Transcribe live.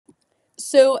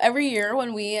So every year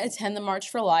when we attend the March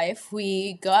for Life,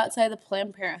 we go outside the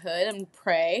Planned Parenthood and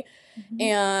pray.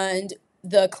 And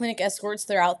the clinic escorts,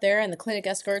 they're out there, and the clinic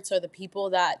escorts are the people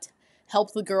that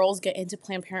help the girls get into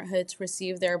Planned Parenthood to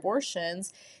receive their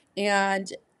abortions.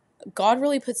 And God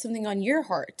really put something on your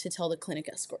heart to tell the clinic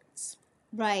escorts.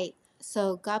 Right.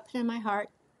 So God put in my heart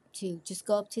to just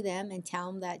go up to them and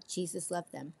tell them that Jesus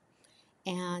loved them.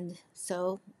 And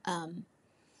so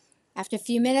after a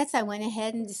few minutes, I went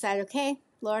ahead and decided, okay,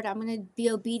 Lord, I'm going to be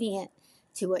obedient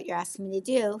to what you're asking me to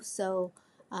do. So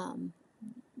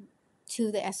two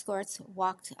of the escorts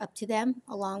walked up to them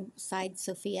alongside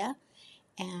Sophia.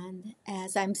 And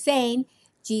as I'm saying,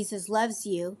 Jesus loves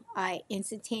you, I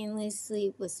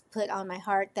instantaneously was put on my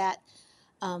heart that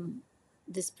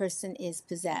this person is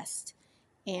possessed.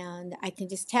 And I can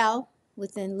just tell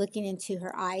within looking into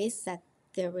her eyes that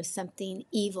there was something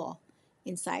evil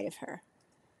inside of her.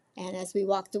 And as we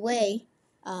walked away,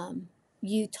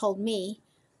 you told me,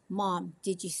 Mom,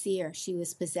 did you see her? She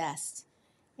was possessed.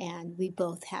 And we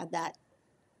both had that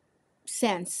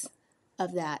sense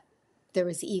of that there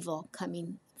was evil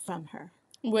coming from her.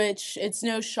 Which it's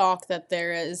no shock that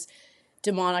there is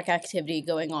demonic activity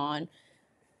going on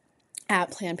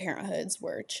at Planned Parenthoods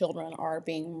where children are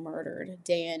being murdered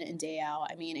day in and day out.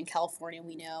 I mean, in California,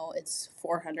 we know it's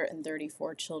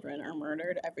 434 children are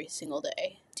murdered every single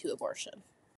day to abortion.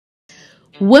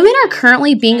 Women are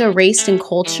currently being erased in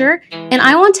culture, and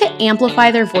I want to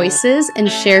amplify their voices and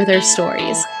share their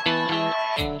stories.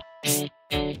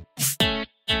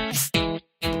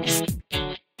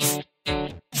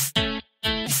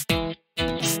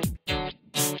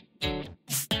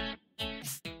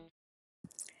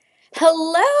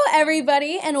 Hello,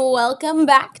 everybody, and welcome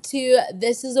back to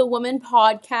This is a Woman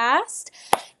podcast.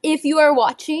 If you are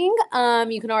watching,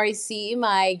 you can already see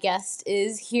my guest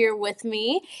is here with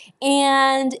me.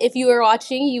 And if you are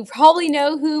watching, you probably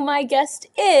know who my guest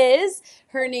is.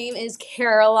 Her name is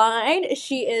Caroline.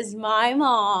 She is my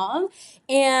mom.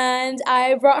 And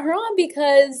I brought her on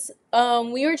because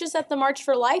we were just at the March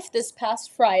for Life this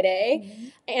past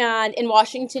Friday and in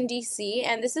Washington, D.C.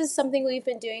 And this is something we've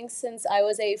been doing since I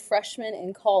was a freshman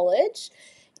in college.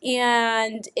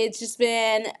 And it's just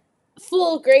been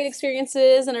full of great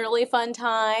experiences and a really fun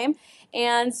time.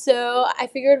 And so I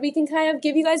figured we can kind of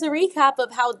give you guys a recap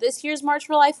of how this year's March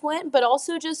for Life went, but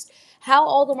also just how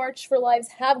all the March for Lives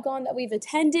have gone that we've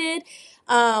attended,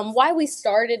 why we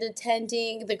started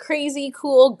attending, the crazy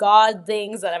cool God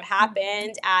things that have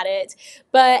happened at it.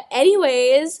 But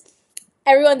anyways,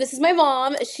 everyone, this is my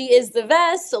mom. She is the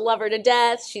best, love her to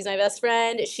death. She's my best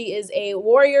friend. She is a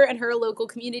warrior in her local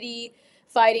community,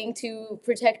 fighting to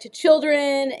protect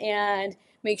children and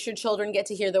make sure children get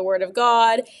to hear the word of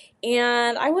God.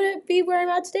 And I wouldn't be where I'm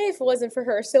at today if it wasn't for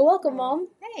her. So welcome, Mom.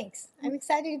 Thanks. I'm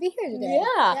excited to be here today.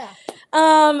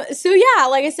 So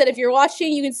like I said, if you're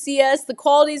watching, you can see us. The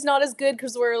quality's not as good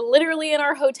because we're literally in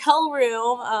our hotel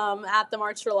room at the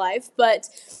March for Life. But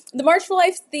the March for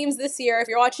Life themes this year, if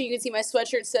you're watching, you can see my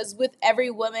sweatshirt says, with every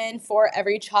woman, for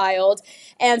every child.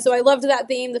 And so I loved that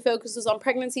theme. The focus was on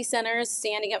pregnancy centers,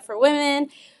 standing up for women.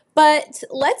 But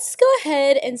let's go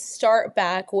ahead and start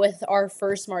back with our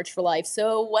first March for Life.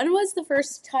 So when was the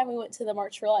first time we went to the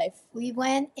March for Life? We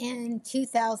went in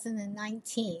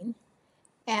 2019,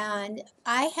 and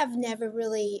I have never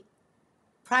really,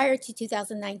 prior to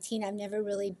 2019, I've never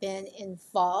really been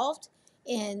involved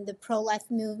in the pro-life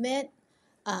movement.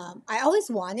 I always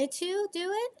wanted to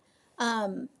do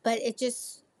it, but it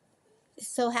just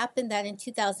so happened that in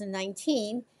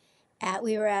 2019,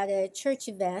 we were at a church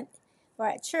event, or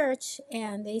at church,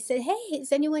 and they said, hey,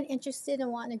 is anyone interested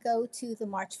in wanting to go to the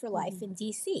March for Life in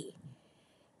D.C.?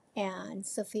 And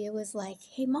Sophia was like,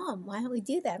 hey, Mom, why don't we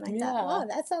do that? And I thought, oh,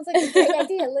 that sounds like a great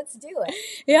idea. Let's do it.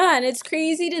 Yeah, and it's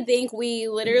crazy to think we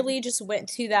literally just went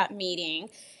to that meeting,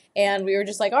 and we were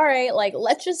just like, all right, like,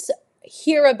 let's just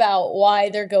hear about why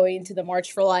they're going to the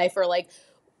March for Life, or like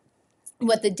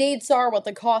what the dates are, what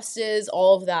the cost is,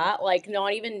 all of that, like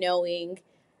not even knowing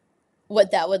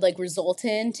what that would like result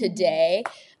in today.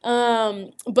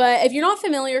 But if you're not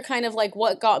familiar kind of like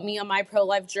what got me on my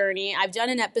pro-life journey, I've done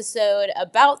an episode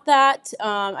about that.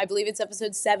 I believe it's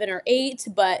episode 7 or 8,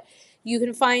 but you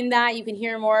can find that. You can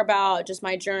hear more about just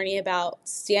my journey about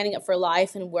standing up for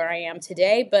life and where I am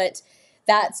today. But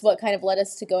that's what kind of led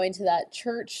us to going to that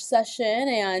church session.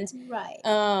 And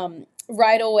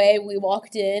right away we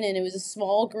walked in, and it was a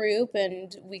small group,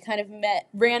 and we kind of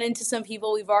ran into some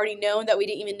people we've already known that we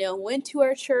didn't even know went to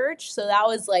our church. So that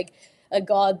was like a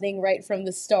God thing right from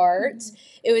the start.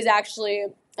 It was actually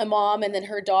a mom and then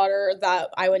her daughter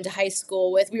that I went to high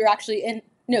school with. We were actually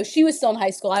she was still in high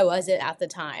school. I wasn't at the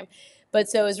time. But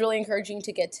so it was really encouraging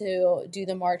to get to do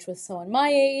the march with someone my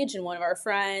age and one of our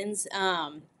friends.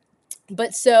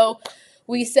 But so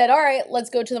we said, all right, let's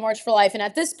go to the March for Life. And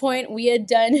at this point, we had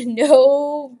done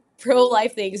no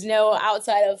pro-life things, no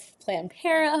outside of Planned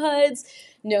Parenthoods,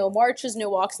 no marches, no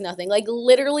walks, nothing. Like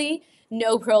literally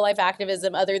no pro-life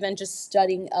activism other than just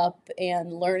studying up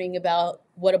and learning about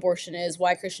what abortion is,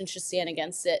 why Christians should stand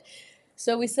against it.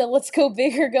 So we said, let's go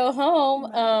big or go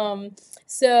home.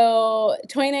 So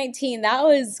 2019, that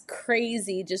was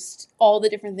crazy. Just all the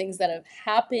different things that have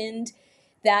happened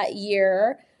that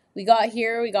year. We got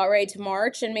here, we got ready to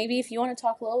march, and maybe if you want to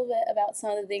talk a little bit about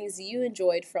some of the things you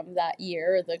enjoyed from that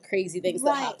year, the crazy things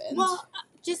that happened. Well,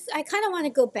 I kind of want to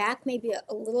go back maybe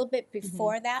a little bit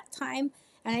before that time,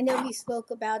 and I know you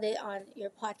spoke about it on your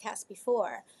podcast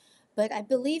before, but I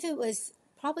believe it was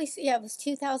it was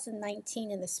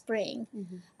 2019 in the spring.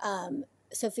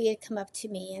 Sophia had come up to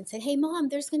me and said, "Hey, Mom,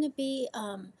 there's going to be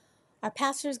our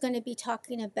pastor's going to be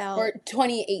talking about." Or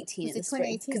 2018 in the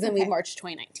spring, because then we marched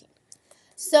 2019.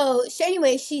 So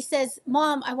anyway, she says,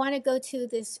 "Mom, I want to go to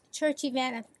this church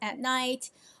event at night.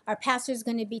 Our pastor's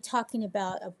going to be talking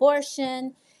about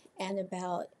abortion and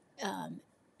about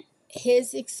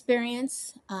his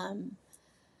experience."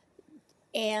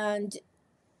 And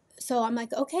so I'm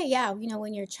like, okay, yeah,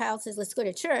 when your child says, let's go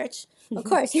to church, of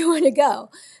course you want to go.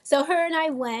 So her and I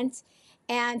went.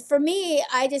 And for me,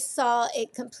 I just saw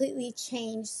it completely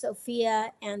change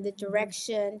Sophia and the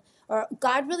direction, or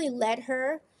God really led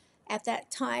her at that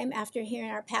time after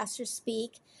hearing our pastor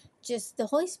speak. Just the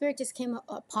Holy Spirit just came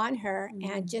upon her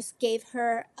and just gave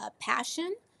her a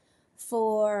passion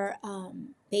for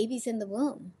babies in the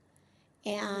womb.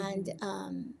 And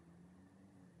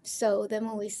so then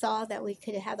when we saw that we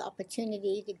could have the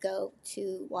opportunity to go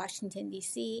to Washington,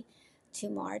 D.C. to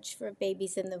march for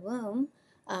babies in the womb,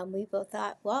 we both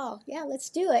thought, well, yeah, let's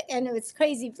do it. And it was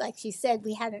crazy. Like she said,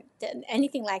 we hadn't done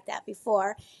anything like that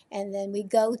before. And then we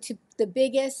go to the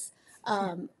biggest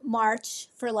march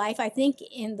for life, I think,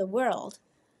 in the world.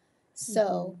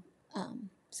 So,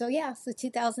 so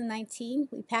 2019,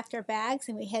 we packed our bags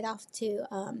and we head off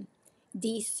to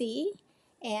D.C.,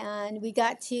 and when we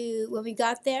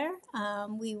got there,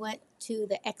 we went to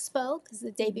the expo, because the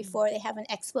day before they have an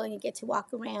expo and you get to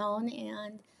walk around.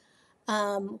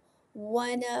 And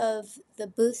one of the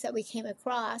booths that we came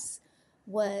across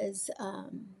was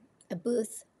a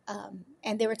booth,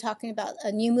 and they were talking about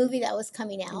a new movie that was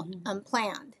coming out,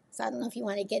 Planned. So I don't know if you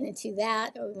want to get into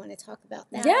that or we want to talk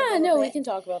about that. Yeah, no, we can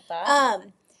talk about that.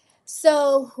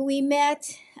 So we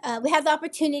met, we had the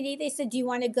opportunity. They said, do you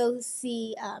want to go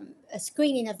see a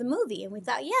screening of the movie? And we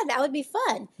thought, yeah, that would be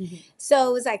fun. So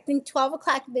it was, I think, 12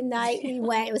 o'clock midnight. We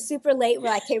went. It was super late. We're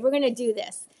like, hey, we're going to do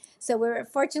this. So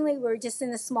fortunately, we were just in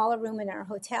a smaller room in our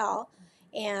hotel.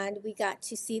 And we got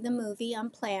to see the movie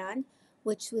Unplanned,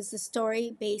 which was a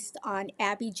story based on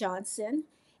Abby Johnson.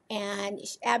 And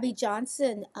Abby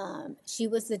Johnson, she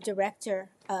was the director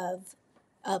of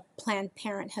Planned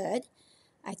Parenthood,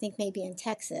 I think maybe in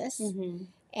Texas.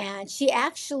 And she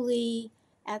actually,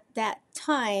 at that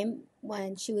time,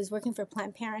 when she was working for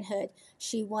Planned Parenthood,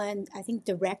 she won, I think,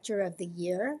 Director of the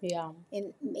Year.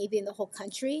 Maybe in the whole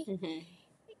country.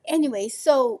 Anyway,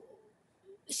 so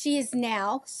she is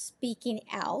now speaking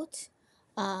out.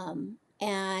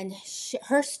 And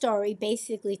her story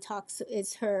basically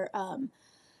is her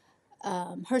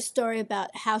story about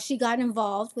how she got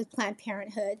involved with Planned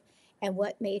Parenthood and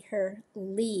what made her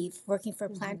leave working for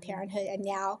Planned Parenthood. And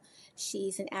now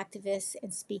she's an activist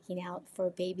and speaking out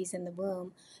for babies in the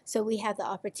womb. So we had the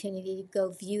opportunity to go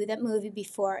view that movie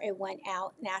before it went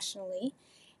out nationally.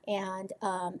 And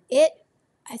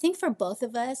I think for both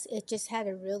of us, it just had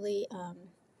a really,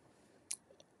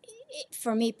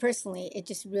 for me personally, it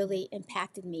just really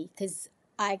impacted me because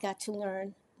I got to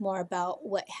learn more about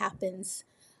what happens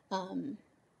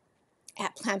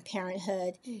at Planned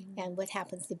Parenthood and what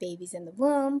happens to babies in the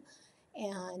womb.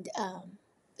 And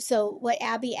so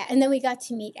and then we got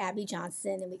to meet Abby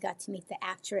Johnson, and we got to meet the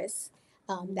actress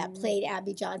that played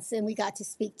Abby Johnson. We got to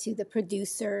speak to the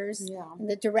producers and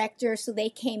the director. So they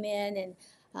came in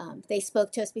and they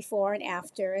spoke to us before and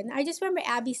after. And I just remember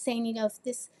Abby saying, if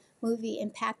this movie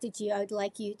impacted you, I would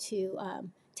like you to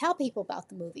tell people about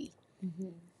the movie.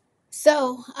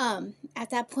 So at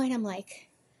that point, I'm like,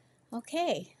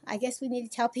 okay, I guess we need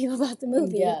to tell people about the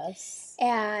movie. Yes.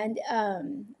 And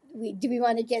do we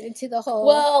want to get into the whole...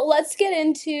 Well, let's get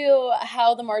into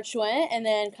how the march went and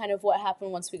then kind of what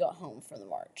happened once we got home from the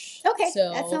march. Okay,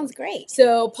 that sounds great.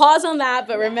 So pause on that,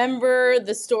 but remember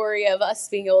the story of us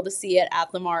being able to see it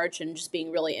at the march and just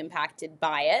being really impacted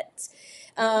by it.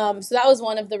 So that was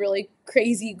one of the really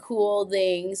crazy cool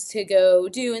things to go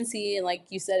do and see. And like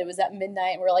you said, it was at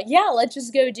midnight, and we're like, yeah, let's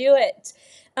just go do it.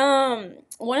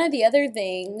 One of the other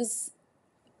things,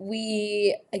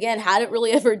 we, again, hadn't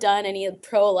really ever done any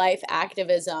pro-life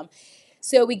activism.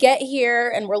 So we get here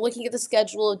and we're looking at the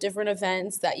schedule of different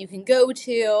events that you can go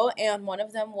to, and one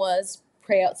of them was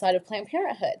pray outside of Planned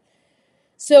Parenthood.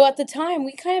 So at the time,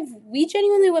 we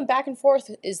genuinely went back and forth.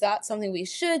 Is that something we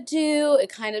should do? It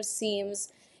kind of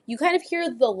seems, you kind of hear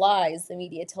the lies the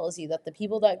media tells you, that the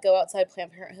people that go outside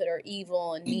Planned Parenthood are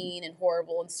evil and mean and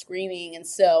horrible and screaming. And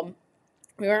so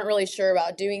we weren't really sure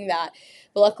about doing that.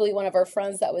 But luckily, one of our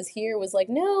friends that was here was like,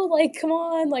 no, like, come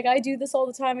on. Like, I do this all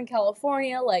the time in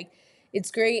California. Like,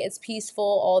 it's great. It's peaceful,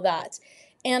 all that.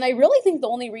 And I really think the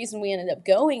only reason we ended up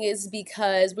going is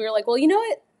because we were like, well, you know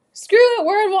what? Screw it.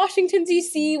 We're in Washington,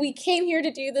 D.C. We came here to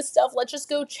do this stuff. Let's just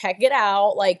go check it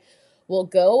out. Like, we'll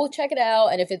go check it out.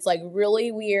 And if it's like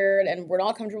really weird and we're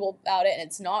not comfortable about it and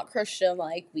it's not Christian,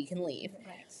 like, we can leave.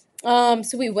 Right.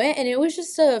 So we went, and it was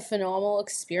just a phenomenal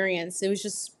experience. It was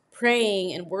just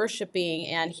praying and worshiping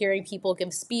and hearing people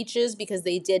give speeches, because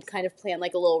they did kind of plan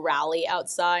like a little rally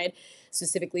outside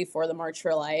specifically for the March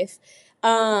for Life.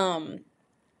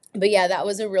 But yeah, that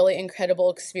was a really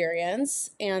incredible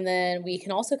experience. And then we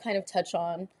can also kind of touch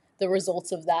on the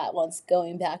results of that once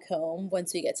going back home,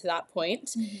 once we get to that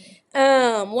point.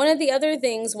 Mm-hmm. One of the other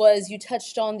things was you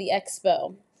touched on the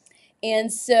expo.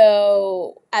 And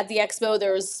so at the expo,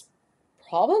 there was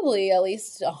probably at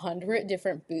least 100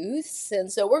 different booths.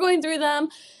 And so we're going through them,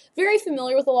 very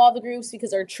familiar with a lot of the groups,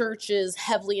 because our church is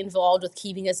heavily involved with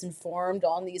keeping us informed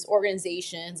on these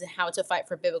organizations and how to fight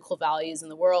for biblical values in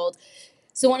the world.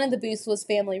 So one of the booths was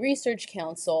Family Research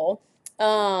Council.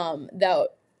 That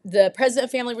the president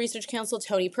of Family Research Council,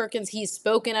 Tony Perkins, he's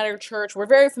spoken at our church. We're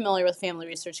very familiar with Family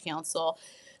Research Council.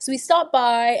 So we stopped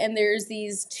by, and there's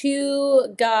these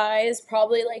two guys,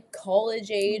 probably like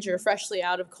college age or freshly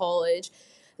out of college.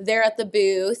 They're at the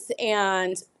booth,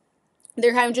 and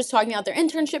they're kind of just talking about their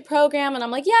internship program. And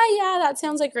I'm like, yeah, that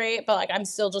sounds like great. But like, I'm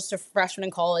still just a freshman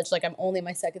in college. Like, I'm only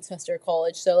my second semester of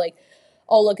college. So like,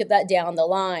 I'll look at that down the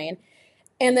line.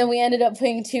 And then we ended up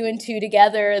putting two and two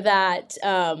together that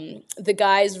the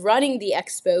guys running the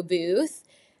expo booth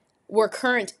were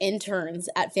current interns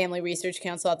at Family Research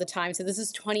Council at the time. So this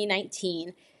is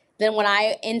 2019. Then when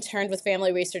I interned with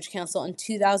Family Research Council in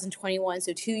 2021,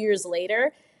 so 2 years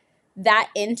later, that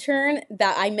intern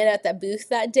that I met at that booth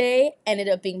that day ended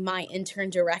up being my intern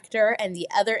director, and the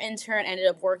other intern ended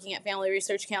up working at Family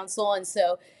Research Council. And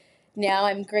so now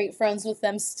I'm great friends with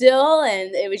them still,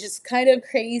 and it was just kind of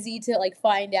crazy to like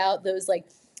find out those like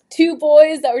two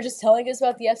boys that were just telling us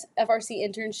about the FRC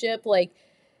internship, like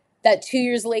that 2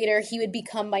 years later he would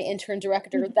become my intern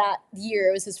director. That year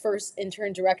it was his first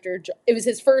intern director. It was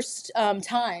his first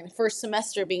first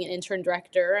semester being an intern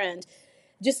director, and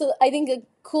just I think a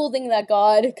cool thing that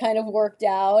God kind of worked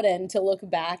out, and to look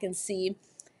back and see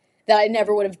that I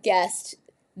never would have guessed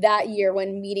that year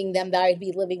when meeting them that I'd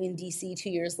be living in DC 2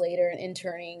 years later and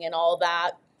interning and all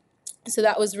that. So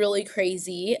that was really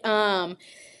crazy.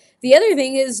 The other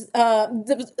thing is,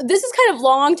 this is kind of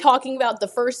long talking about the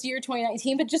first year,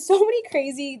 2019, but just so many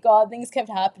crazy God things kept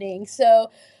happening. So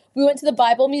we went to the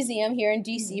Bible Museum here in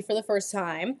DC for the first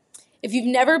time. If you've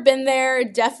never been there,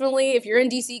 definitely, if you're in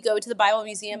DC, go to the Bible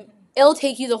Museum. It'll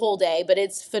take you the whole day, but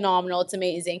it's phenomenal. It's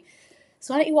amazing.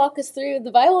 So why don't you walk us through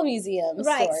the Bible Museum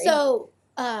Right. story? So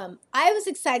I was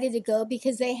excited to go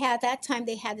because they had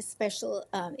a special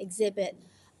exhibit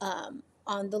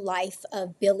on the life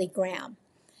of Billy Graham.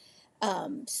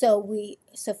 So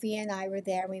Sophia and I were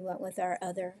there. We went with our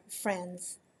other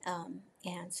friends, and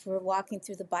so we're walking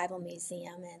through the Bible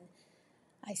Museum, and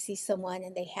I see someone,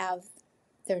 and they have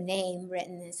their name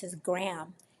written. It says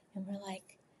Graham, and we're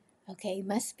like, okay, he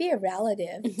must be a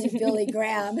relative to Billy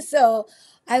Graham. So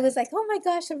I was like, oh my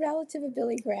gosh, a relative of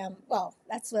Billy Graham. Well,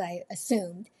 that's what I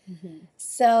assumed. Mm-hmm.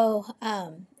 So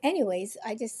anyways,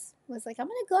 I just was like, I'm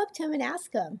going to go up to him and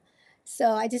ask him.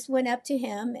 So I just went up to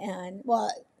him, and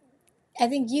well, I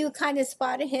think you kind of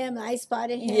spotted him, and I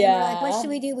spotted him. Yeah. We're like, what should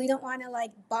we do? We don't want to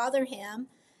like bother him.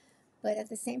 But at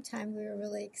the same time, we were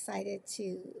really excited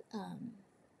to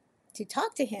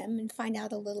talk to him and find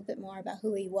out a little bit more about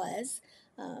who he was,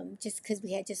 just because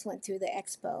we had just went through the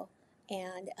expo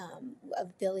and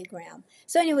of Billy Graham.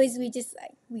 So anyways,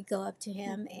 we go up to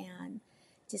him and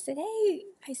just said, hey,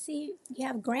 I see you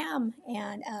have Graham.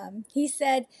 And he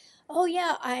said, oh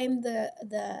yeah, I'm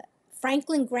the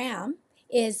Franklin Graham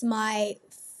is my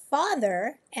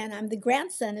father, and I'm the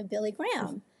grandson of Billy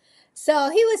Graham. So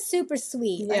he was super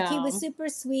sweet. Yeah. Like, he was super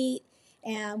sweet,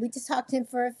 and we just talked to him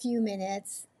for a few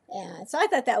minutes. And so I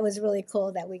thought that was really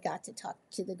cool that we got to talk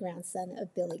to the grandson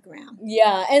of Billy Graham.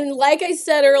 Yeah, and like I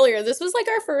said earlier, this was like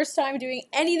our first time doing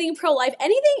anything pro-life,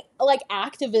 anything like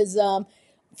activism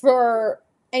for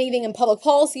anything in public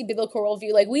policy, biblical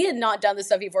worldview. Like, we had not done this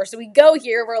stuff before. So we go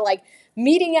here, we're like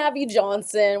meeting Abby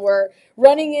Johnson, we're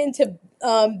running into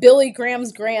Billy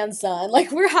Graham's grandson.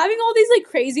 Like, we're having all these like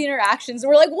crazy interactions.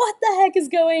 We're like, what the heck is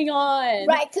going on?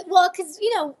 Right. Well, because,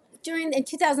 in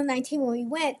 2019 when we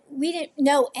went, we didn't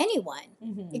know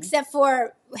anyone except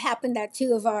for happened that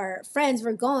two of our friends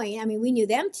were going. I mean, we knew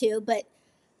them too, but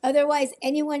otherwise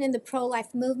anyone in the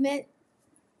pro-life movement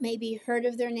maybe heard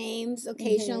of their names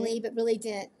occasionally, but really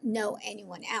didn't know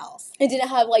anyone else. And didn't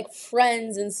have like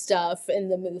friends and stuff in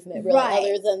the movement, really,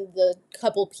 other than the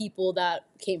couple people that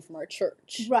came from our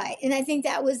church. Right. And I think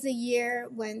that was the year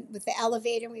when with the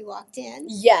elevator we walked in.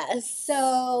 Yes.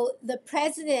 So the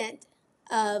president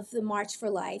of the March for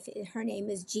Life, her name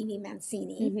is Jeannie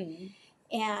Mancini.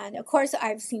 And of course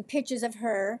I've seen pictures of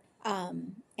her.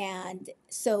 And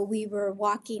so we were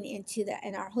walking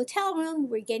in our hotel room,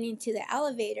 we're getting to the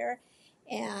elevator,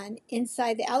 and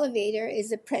inside the elevator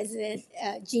is the president,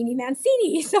 Jeannie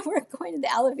Mancini. So we're going to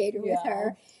the elevator with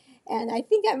her. And I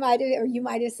think I might have, or you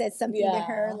might have said something to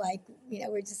her like,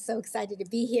 we're just so excited to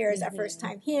be here. It's our first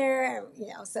time here.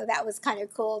 And, so that was kind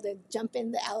of cool to jump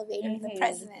in the elevator with the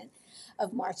president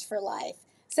of March for Life.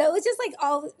 So it was just like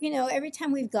every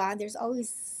time we've gone, there's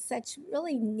always such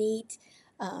really neat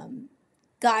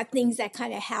God things that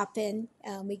kind of happen.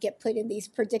 We get put in these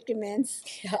predicaments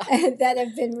that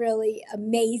have been really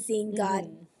amazing,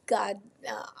 God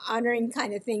honoring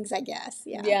kind of things, I guess.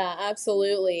 Yeah,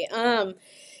 absolutely.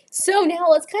 So now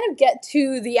let's kind of get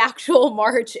to the actual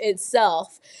march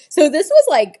itself. So this was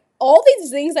like all these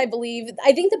things, I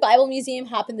think the Bible Museum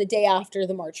happened the day after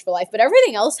the March for Life, but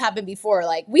everything else happened before.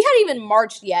 Like, we hadn't even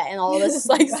marched yet, and all this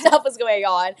like stuff was going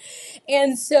on.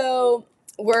 And so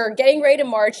we're getting ready to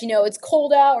march. It's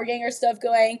cold out. We're getting our stuff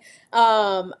going.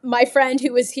 My friend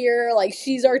who was here, like,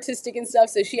 she's artistic and stuff,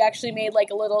 so she actually made like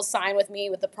a little sign with me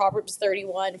with the Proverbs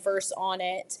 31 verse on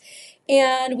it.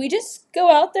 And we just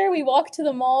go out there. We walk to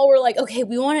the mall. We're like, okay,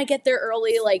 we want to get there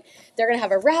early. Like, they're going to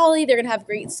have a rally. They're going to have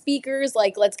great speakers.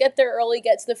 Like, let's get there early,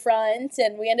 get to the front.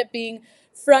 And we end up being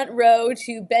front row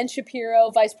to Ben Shapiro.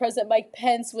 Vice President Mike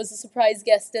Pence was a surprise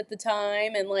guest at the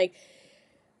time.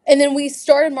 And then we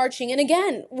started marching. And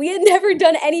again, we had never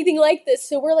done anything like this.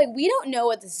 So we're like, we don't know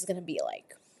what this is going to be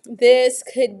like. This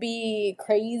could be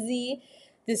crazy.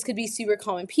 This could be super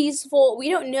calm and peaceful. We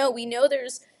don't know. We know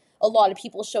there's a lot of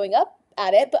people showing up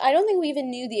at it, but I don't think we even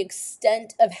knew the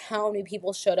extent of how many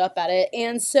people showed up at it.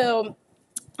 And so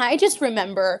I just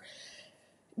remember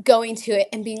going to it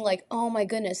and being like, oh my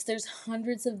goodness, there's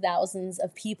hundreds of thousands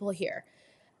of people here.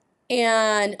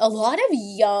 And a lot of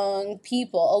young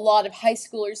people, a lot of high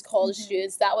schoolers, college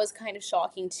students. That was kind of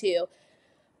shocking too.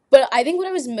 But I think what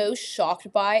I was most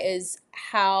shocked by is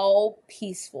how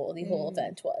peaceful the whole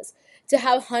event was. To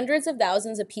have hundreds of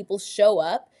thousands of people show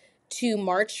up to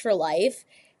March for Life,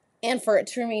 and for it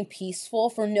to remain peaceful,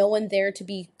 for no one there to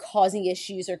be causing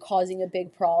issues or causing a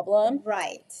big problem.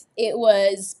 Right. It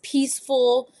was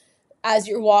peaceful as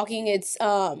you're walking. It's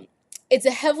a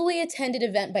heavily attended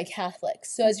event by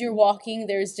Catholics. So as you're walking,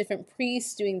 there's different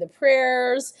priests doing the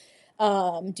prayers,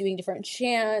 doing different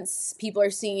chants. People are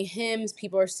singing hymns.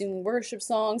 People are singing worship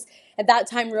songs. At that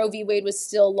time, Roe v. Wade was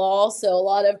still law. So a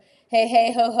lot of, hey,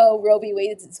 hey, ho, ho, Roe v.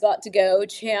 Wade, it's got to go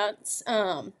chants.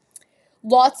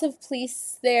 Lots of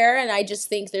police there, and I just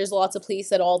think there's lots of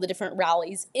police at all the different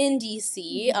rallies in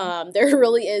D.C. There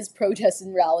really is protests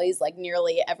and rallies like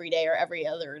nearly every day or every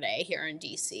other day here in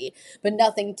D.C., but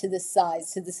nothing to this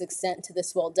size, to this extent, to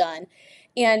this well done.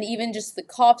 And even just the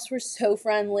cops were so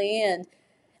friendly, and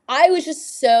I was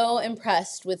just so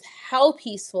impressed with how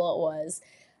peaceful it was,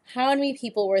 how many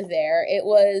people were there. It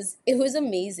was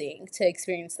amazing to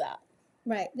experience that.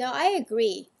 Right. No, I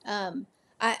agree.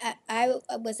 I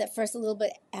was at first a little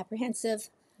bit apprehensive,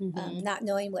 not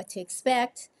knowing what to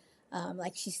expect.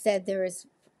 Like she said, there was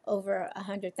over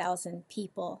 100,000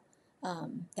 people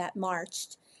that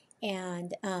marched,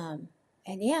 and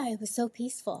yeah, it was so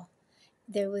peaceful.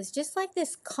 There was just like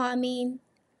this calming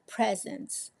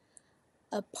presence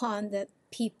upon the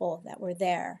people that were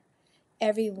there.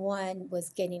 Everyone was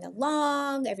getting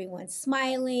along. Everyone's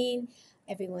smiling.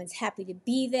 Everyone's happy to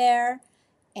be there,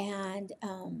 and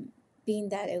being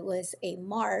that it was a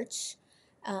march,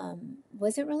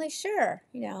 wasn't really sure,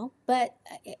 but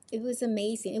it was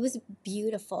amazing. It was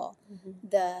beautiful.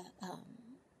 The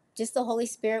just the Holy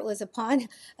Spirit was upon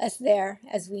us there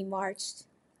as we marched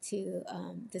to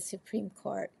the Supreme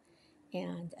Court,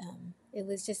 and it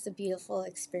was just a beautiful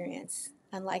experience.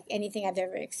 unlike anything I've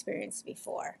ever experienced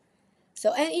before.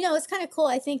 So, and it's kind of cool.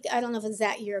 I think, I don't know if it was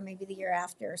that year or maybe the year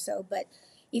after or so, but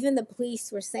even the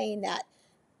police were saying that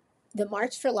the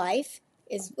March for Life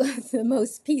is the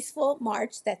most peaceful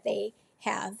march that they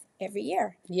have every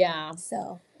year. Yeah.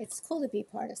 So it's cool to be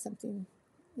part of something,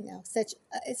 such,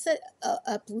 it's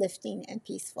uplifting and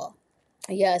peaceful.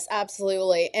 Yes,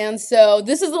 absolutely. And so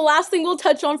this is the last thing we'll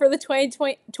touch on for the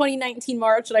 2019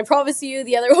 March. And I promise you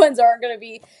the other ones aren't going to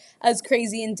be as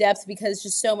crazy in depth because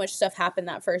just so much stuff happened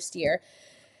that first year.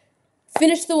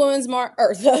 Finished the Women's March,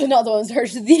 or not the Women's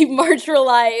March, the March for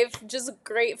Life. Just a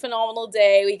great, phenomenal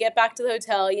day. We get back to the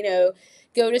hotel,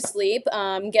 go to sleep,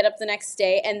 get up the next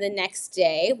day. And the next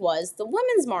day was the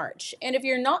Women's March. And if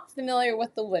you're not familiar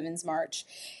with the Women's March,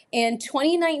 in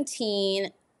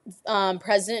 2019,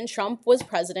 President Trump was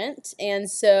president,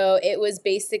 and so it was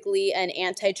basically an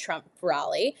anti-Trump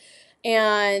rally,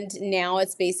 and now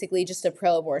it's basically just a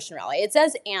pro-abortion rally. It's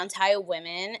as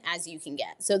anti-women as you can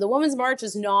get. So the Women's March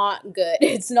is not good.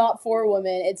 It's not for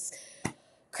women. It's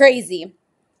crazy.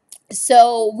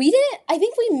 So I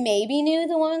think we maybe knew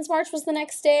the Women's March was the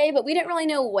next day, but we didn't really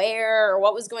know where or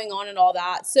what was going on and all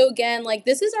that. So again,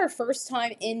 this is our first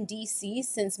time in DC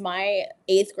since my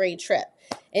 8th grade trip.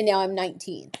 And now I'm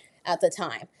 19 at the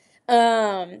time.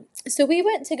 So we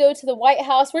went to go to the White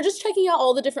House. We're just checking out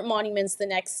all the different monuments the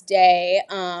next day.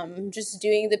 Just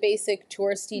doing the basic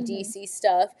touristy DC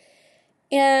stuff.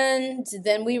 And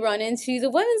then we run into the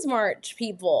Women's March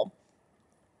people.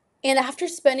 And after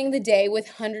spending the day with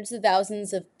hundreds of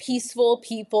thousands of peaceful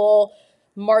people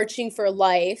marching for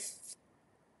life,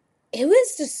 it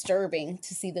was disturbing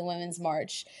to see the Women's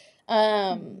March.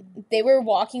 They were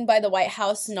walking by the White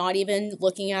House, not even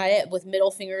looking at it, with middle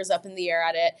fingers up in the air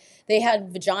at it. They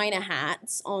had vagina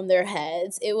hats on their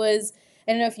heads. It was,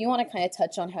 I don't know if you want to kind of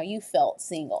touch on how you felt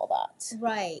seeing all that.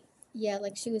 Right. Yeah,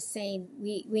 like she was saying,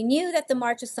 we knew that the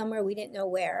march was somewhere, we didn't know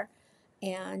where.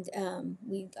 And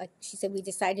like she said, we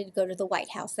decided to go to the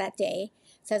White House that day.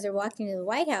 So as we're walking to the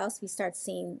White House, we start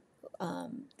seeing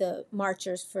the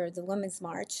marchers for the Women's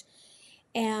March.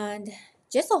 And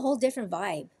just a whole different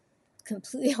vibe,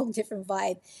 completely whole different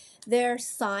vibe. Their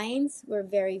signs were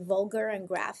very vulgar and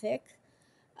graphic.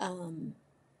 And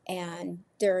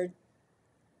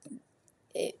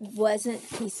it wasn't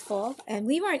peaceful. And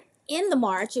we weren't in the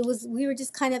march. We were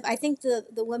just kind of, I think the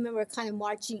women were kind of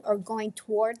marching or going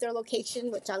toward their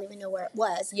location, which I don't even know where it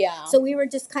was. Yeah. So we were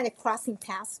just kind of crossing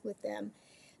paths with them.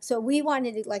 So we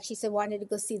wanted to, like she said, wanted to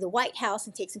go see the White House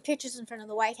and take some pictures in front of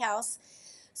the White House.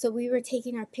 So we were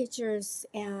taking our pictures,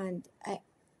 and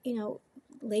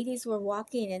ladies were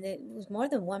walking, and it was more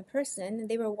than one person, and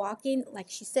they were walking, like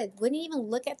she said, wouldn't even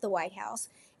look at the White House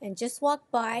and just walked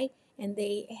by, and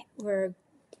they were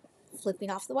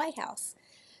flipping off the White House.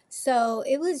 So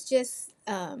it was just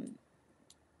the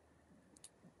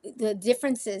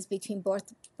differences between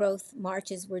both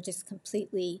marches were just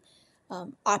completely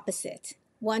opposite.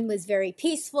 One was very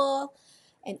peaceful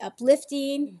and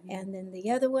uplifting, and then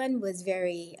the other one was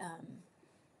very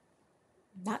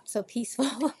not so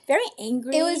peaceful, very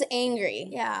angry. It was angry.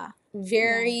 Yeah.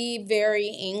 Very,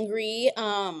 very angry.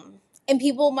 And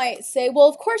people might say, well,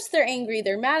 of course they're angry.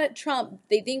 They're mad at Trump.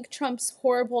 They think Trump's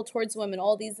horrible towards women,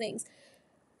 all these things.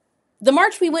 The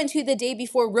march we went to the day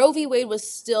before Roe v. Wade was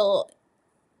still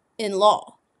in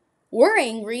law. We're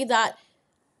angry that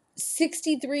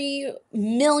 63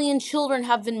 million children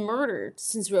have been murdered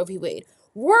since Roe v. Wade.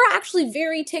 We're actually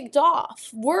very ticked off.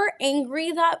 We're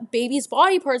angry that babies'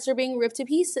 body parts are being ripped to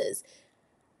pieces.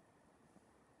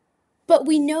 But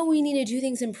we know we need to do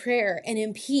things in prayer and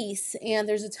in peace, and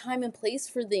there's a time and place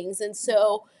for things. And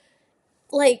so,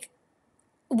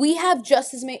 we have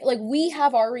just as many, we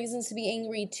have our reasons to be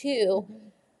angry too,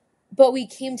 but we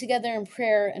came together in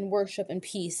prayer and worship and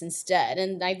peace instead.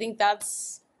 And I think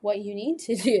that's what you need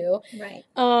to do. Right.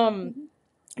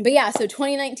 But yeah, so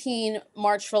 2019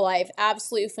 March for Life,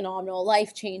 absolutely phenomenal,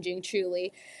 life-changing,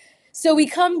 truly. So we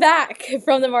come back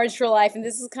from the March for Life, and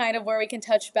this is kind of where we can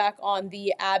touch back on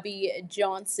the Abby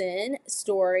Johnson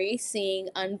story, seeing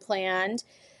Unplanned.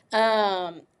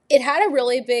 It had a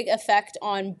really big effect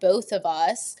on both of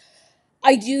us.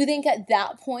 I do think at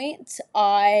that point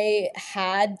I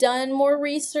had done more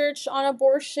research on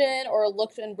abortion or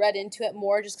looked and read into it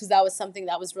more just because that was something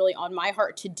that was really on my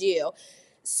heart to do.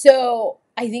 So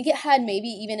I think it had maybe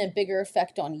even a bigger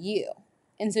effect on you.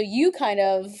 And so you kind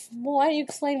of, why don't you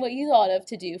explain what you thought of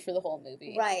to do for the whole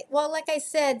movie? Right. Well, like I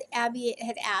said, Abby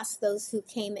had asked those who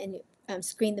came and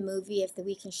screened the movie if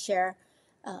we can share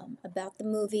about the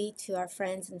movie to our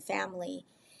friends and family.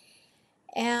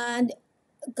 And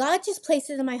God just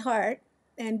placed it in my heart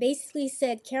and basically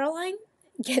said, Caroline,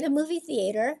 get a movie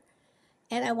theater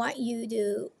and I want you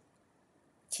to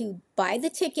buy the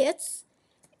tickets,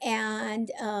 and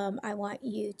I want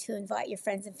you to invite your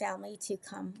friends and family to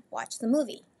come watch the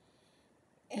movie.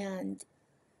 And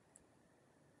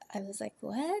I was like,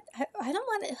 what? I don't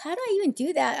want to, how do I even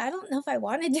do that? I don't know if I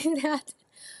want to do that.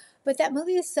 But that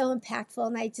movie was so impactful,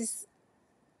 and I just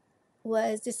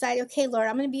was decided, okay, Lord,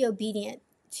 I'm going to be obedient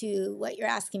to what you're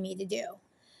asking me to do.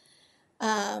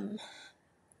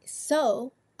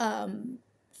 So,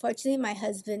 fortunately, my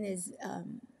husband is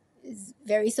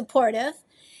very supportive,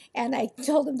 and I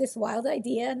told him this wild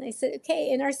idea, and I said, okay,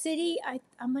 in our city,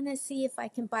 I'm going to see if I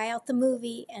can buy out the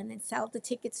movie and then sell the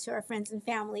tickets to our friends and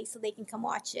family so they can come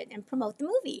watch it and promote the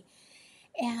movie.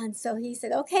 And so he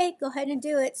said, okay, go ahead and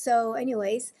do it. So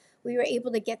anyways, we were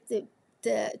able to get the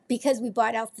because we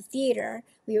bought out the theater,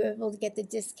 we were able to get the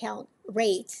discount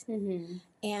rate. Mm-hmm.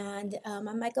 And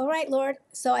I'm like, all right, Lord.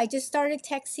 So I just started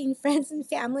texting friends and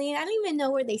family, and I don't even know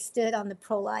where they stood on the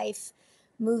pro-life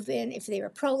movement, if they were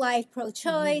pro-life,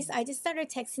 pro-choice. I just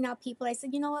started texting out people. I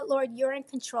said, you know what, Lord, you're in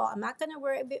control. I'm not going to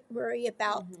worry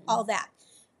about all that.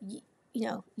 You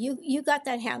know, you got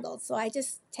that handled. So I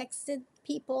just texted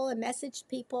people and messaged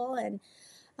people, and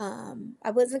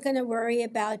I wasn't going to worry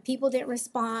about it. People didn't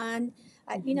respond.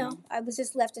 You know, I was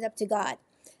just left it up to God.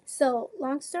 So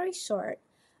long story short,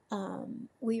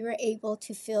 we were able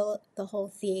to fill the whole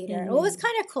theater. What was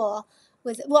kind of cool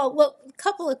was, well, a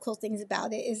couple of cool things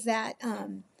about it is that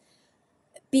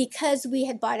because we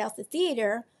had bought out the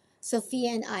theater, Sophia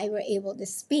and I were able to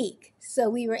speak. So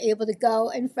we were able to go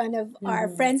in front of our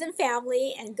friends and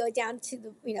family and go down to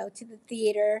the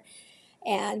theater,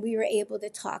 and we were able to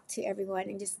talk to everyone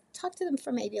and just talk to them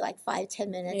for maybe like 5-10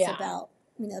 minutes about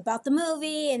the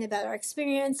movie and about our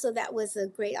experience. So that was a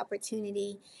great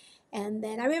opportunity. And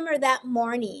then I remember that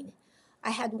morning, I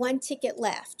had one ticket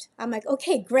left. I'm like,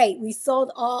 okay, great. We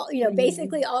sold all,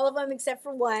 basically all of them except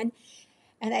for one.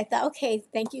 And I thought, okay,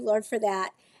 thank you, Lord, for that.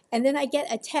 And then I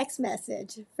get a text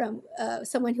message from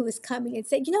someone who was coming and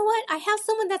said, you know what? I have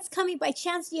someone that's coming. By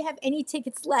chance, do you have any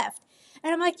tickets left?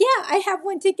 And I'm like, yeah, I have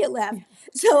one ticket left.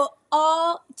 So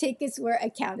all tickets were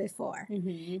accounted for.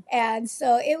 And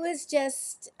so it was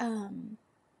just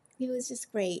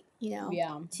great,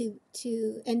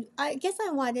 and I guess I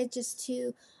wanted just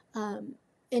to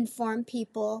inform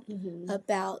people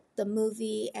about the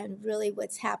movie and really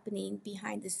what's happening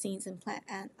behind the scenes in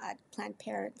Planned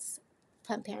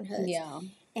Parenthood. Yeah.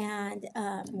 And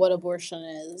what abortion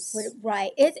is.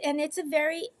 Right. It's a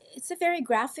very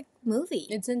graphic movie.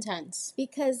 It's intense.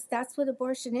 Because that's what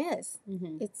abortion is.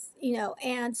 It's,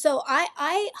 and so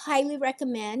I highly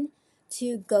recommend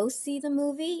to go see the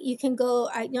movie. You can go,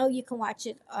 I know you can watch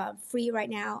it free right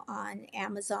now on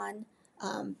Amazon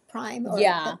Prime or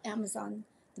Amazon,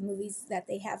 the movies that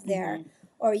they have there.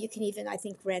 Or you can even, I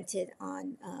think, rent it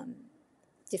on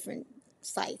different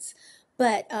sites.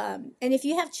 But, and if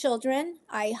you have children,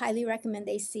 I highly recommend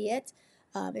they see it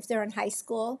if they're in high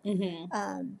school.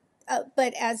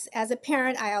 But as a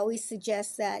parent, I always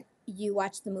suggest that you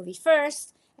watch the movie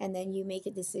first, and then you make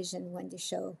a decision when to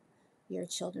show your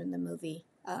children the movie.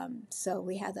 So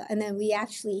we had that. And then we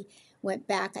actually went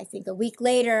back, I think, a week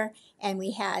later, and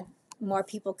we had more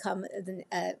people come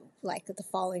like the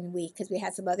following week because we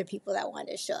had some other people that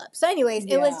wanted to show up. So anyways,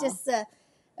 it was just a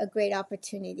great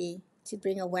opportunity to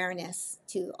bring awareness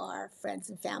to our friends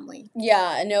and family.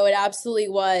 Yeah, no, it absolutely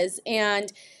was.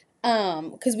 And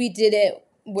because we did it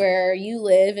where you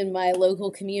live in my local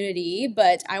community,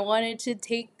 but I wanted to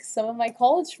take some of my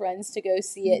college friends to go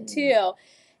see it too.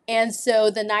 And so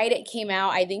the night it came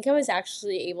out, I think I was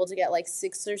actually able to get like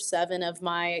 6 or 7 of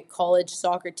my college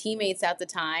soccer teammates at the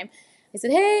time. I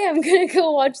said, hey, I'm going to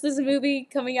go watch this movie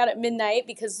coming out at midnight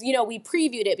because, we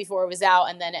previewed it before it was out,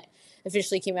 and then it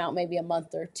officially came out maybe a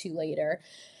month or 2 later.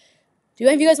 Do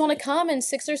any of you guys want to come? And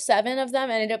 6 or 7 of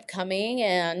them ended up coming,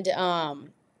 and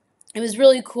it was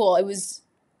really cool. It was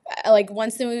like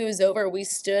once the movie was over, we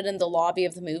stood in the lobby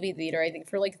of the movie theater, I think,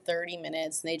 for like 30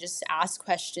 minutes, and they just asked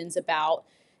questions about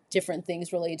different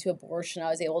things related to abortion. I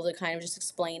was able to kind of just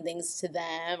explain things to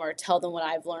them or tell them what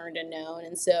I've learned and known,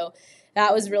 and so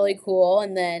that was really cool.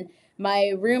 And then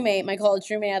my college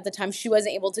roommate at the time, she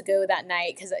wasn't able to go that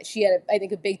night because she had, I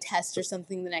think, a big test or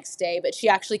something the next day, but she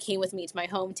actually came with me to my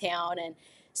hometown and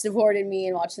supported me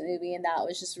and watched the movie, and that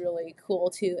was just really cool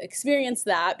to experience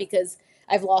that because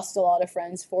I've lost a lot of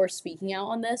friends for speaking out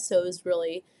on this, so it was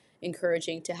really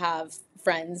encouraging to have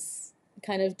friends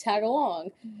kind of tag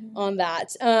along on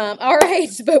that. All right,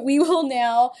 but we will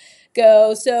now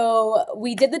go. So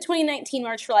we did the 2019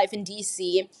 March for Life in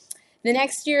D.C. The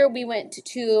next year, we went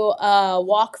to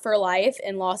Walk for Life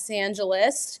in Los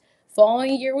Angeles.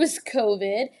 Following year was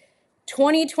COVID.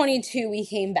 2022, we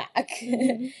came back.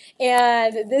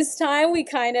 And this time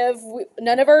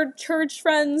none of our church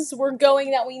friends were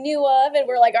going that we knew of. And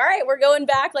we're like, all right, we're going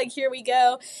back. Like, here we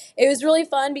go. It was really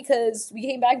fun because we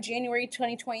came back January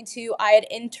 2022. I had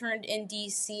interned in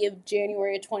DC of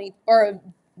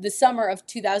the summer of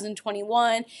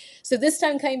 2021. So this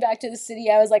time coming back to the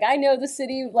city, I was like, I know the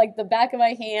city like the back of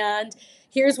my hand.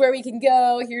 Here's where we can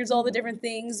go. Here's all the different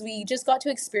things. We just got to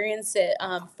experience it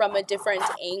from a different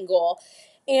angle.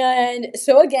 And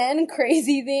so again,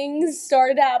 crazy things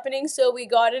started happening. So we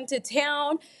got into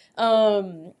town.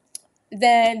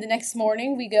 Then the next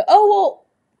morning we go, oh, well,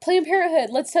 Planned Parenthood.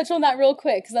 Let's touch on that real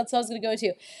quick because that's what I was going to go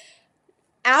to.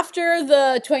 After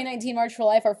the 2019 March for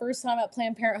Life, our first time at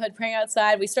Planned Parenthood praying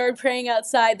outside, we started praying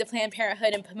outside the Planned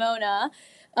Parenthood in Pomona.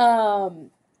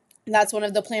 That's one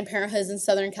of the Planned Parenthoods in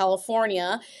Southern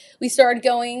California. We started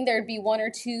going. There'd be one or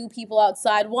two people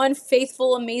outside. One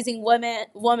faithful, amazing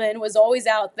woman was always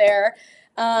out there.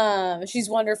 She's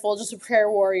wonderful, just a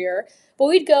prayer warrior. But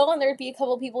we'd go, and there'd be a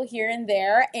couple people here and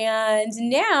there. And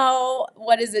now,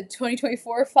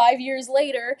 2024, 5 years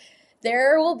later,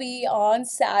 there will be on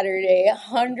Saturday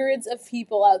hundreds of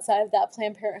people outside of that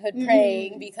Planned Parenthood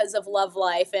praying because of Love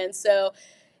Life. And so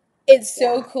it's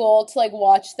so cool to like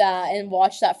watch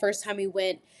that first time we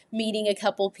went, meeting a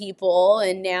couple people,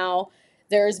 and now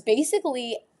there's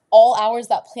basically all hours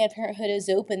that Planned Parenthood is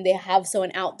open, they have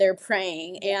someone out there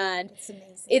praying, and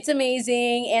it's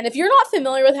amazing. And if you're not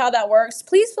familiar with how that works,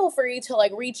 please feel free to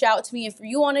like reach out to me. If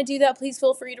you want to do that, please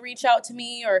feel free to reach out to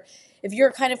me. Or if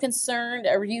you're kind of concerned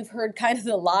or you've heard kind of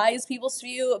the lies people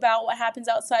spew about what happens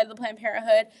outside of the Planned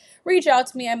Parenthood, reach out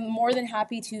to me. I'm more than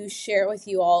happy to share with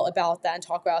you all about that and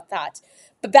talk about that.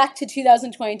 But back to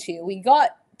 2022, we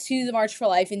got to the March for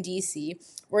Life in DC.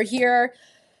 We're here.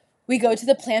 We go to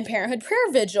the Planned Parenthood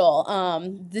prayer vigil.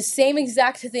 The same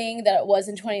exact thing that it was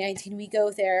in 2019. We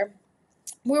go there.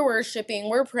 We're worshiping.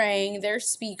 We're praying. There's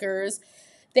speakers.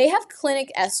 They have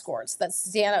clinic escorts that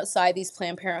stand outside these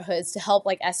Planned Parenthoods to help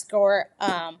like escort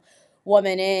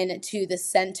women in to the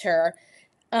center.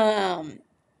 Yeah,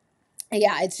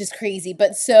 it's just crazy.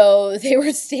 But so they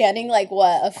were standing like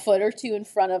a foot or two in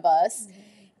front of us.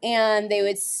 And they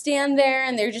would stand there,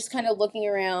 and they're just kind of looking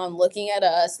around, looking at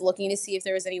us, looking to see if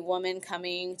there was any woman come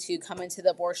into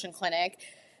the abortion clinic.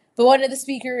 But one of the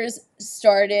speakers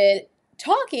started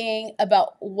talking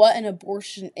about what an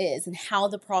abortion is and how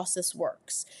the process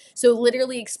works. So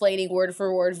literally explaining word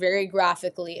for word, very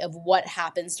graphically, of what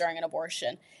happens during an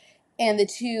abortion. And the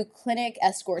two clinic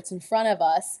escorts in front of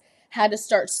us had to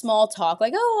start small talk,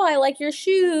 like, oh, I like your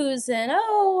shoes, and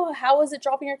oh, how was it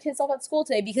dropping your kids off at school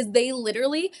today? Because they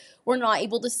literally were not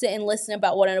able to sit and listen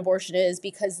about what an abortion is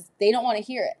because they don't want to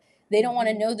hear it. They don't want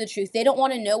to know the truth. They don't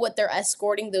want to know what they're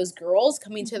escorting those girls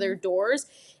coming to their doors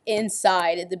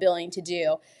inside the building to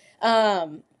do.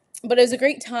 But it was a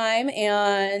great time,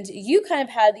 and you kind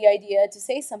of had the idea to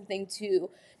say something to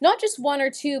not just one or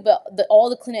two, but all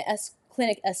the clinic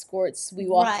escorts we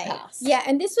walked past. Yeah,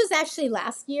 and this was actually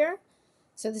last year.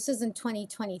 So this was in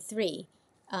 2023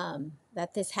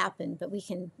 that this happened, but we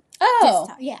can just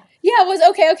talk. Yeah, it was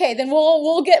okay. Then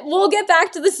we'll get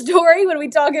back to the story when we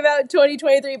talk about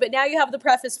 2023. But now you have the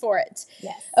preface for it.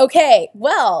 Yes. Okay.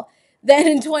 Well, then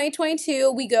in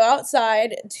 2022 we go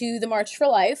outside to the March for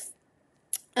Life.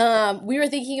 We were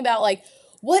thinking about like,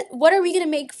 what are we going to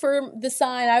make for the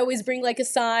sign? I always bring like a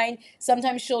sign.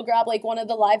 Sometimes she'll grab like one of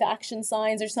the live action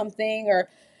signs or something, or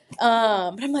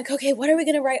but I'm like, okay, what are we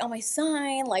going to write on my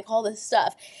sign? Like all this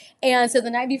stuff. And so the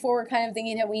night before, we're kind of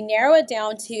thinking that we narrow it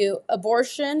down to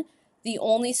abortion, the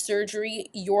only surgery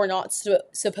you're not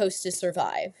supposed to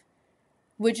survive,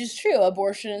 which is true.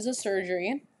 Abortion is a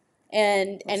surgery,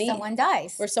 and someone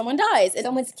dies. Where someone dies.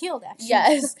 Someone's killed, actually.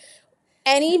 Yes.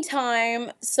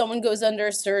 Anytime someone goes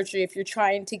under surgery, if you're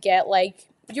trying to get like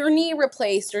your knee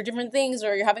replaced or different things,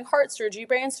 or you're having heart surgery,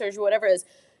 brain surgery, whatever it is,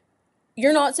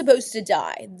 you're not supposed to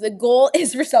die. The goal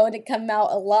is for someone to come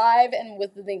out alive and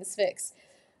with the things fixed.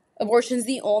 Abortion is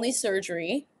the only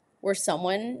surgery where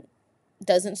someone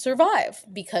doesn't survive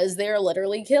because they're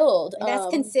literally killed. And that's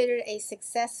considered a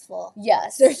successful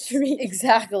surgery.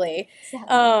 Exactly.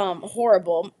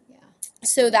 Horrible.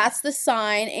 So that's the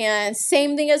sign, and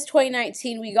same thing as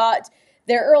 2019. We got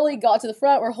there early, got to the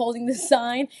front, we're holding the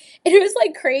sign, and it was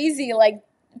like crazy. Like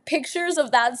pictures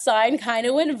of that sign kind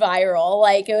of went viral.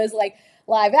 Like it was like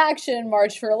live action,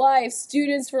 March for Life,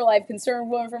 Students for Life,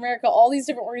 Concerned Women for America, all these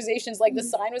different organizations. Like the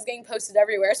sign was getting posted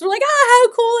everywhere. So we're like,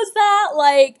 how cool is that?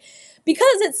 Like,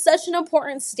 because it's such an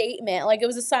important statement. Like it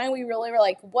was a sign we really were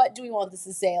like, what do we want this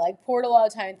to say? Like poured a lot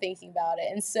of time thinking about it.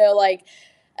 And so like,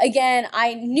 again,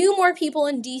 I knew more people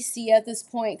in DC at this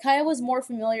point, kind of was more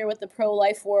familiar with the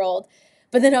pro-life world.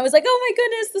 But then I was like, oh my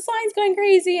goodness, the sign's going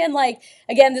crazy. And like,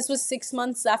 again, this was 6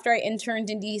 months after I interned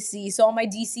in DC. So all my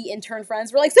DC intern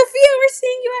friends were like, Sophia, we're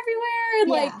seeing you everywhere. And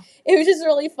like, it was just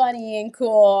really funny and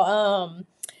cool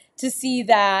to see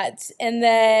that. And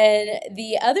then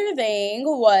the other thing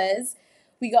was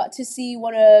we got to see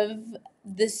one of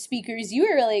the speakers you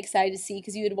were really excited to see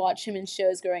because you had watched him in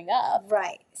shows growing up.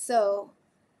 Right. So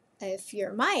if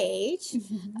you're my age,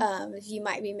 if you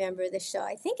might remember the show,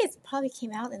 I think it probably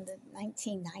came out in the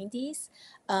 1990s,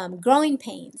 Growing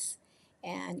Pains.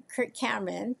 And Kirk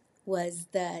Cameron was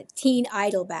the teen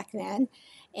idol back then.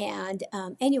 And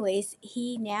anyways,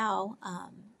 he now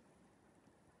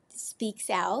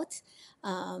speaks out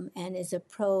and is a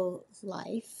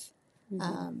pro-life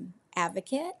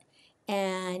advocate.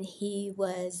 And he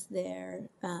was their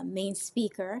main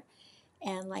speaker.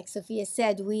 And like Sophia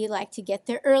said, we like to get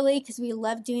there early because we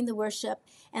love doing the worship.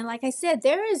 And like I said,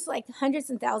 there is like hundreds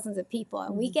and thousands of people.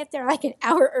 And we get there like an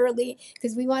hour early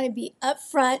because we want to be up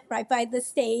front right by the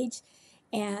stage.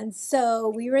 And so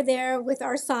we were there with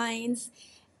our signs.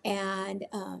 And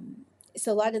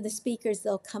so a lot of the speakers,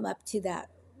 they'll come up to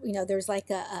that. You know, there's like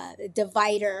a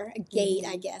divider, a gate,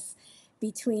 I guess,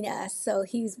 between us. So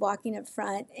he's walking up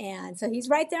front. And so he's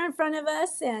right there in front of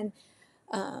us. And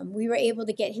we were able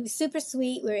to he was super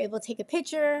sweet. We were able to take a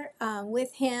picture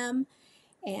with him,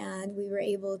 and we were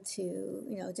able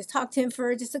to, just talk to him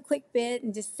for just a quick bit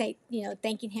and just say,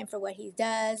 thanking him for what he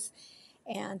does.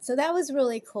 And so that was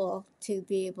really cool to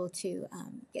be able to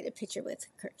get a picture with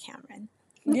Kirk Cameron.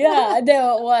 Yeah,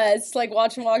 no, it was like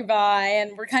watch him walk by,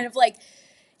 and we're kind of like,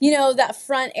 that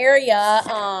front area,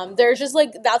 there's just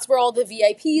like, that's where all the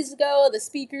VIPs go, the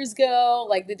speakers go,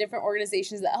 like the different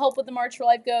organizations that help with the March for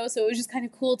Life go. So it was just kind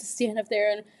of cool to stand up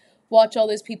there and watch all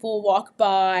those people walk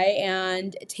by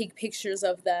and take pictures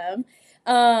of them.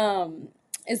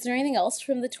 Is there anything else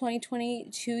from the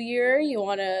 2022 year you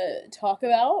want to talk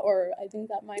about? Or I think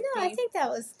that might be. No, I think that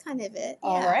was kind of it.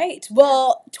 All right.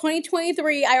 Well,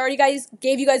 2023, I already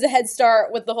gave you guys a head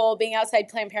start with the whole being outside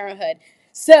Planned Parenthood.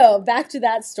 So, back to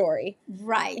that story.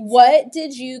 Right. What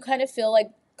did you kind of feel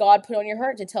like God put on your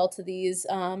heart to tell to these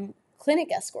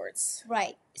clinic escorts?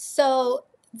 Right. So,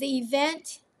 the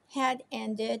event had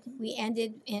ended. We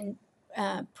ended in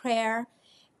prayer.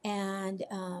 And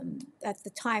at the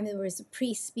time, there was a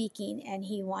priest speaking, and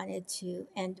he wanted to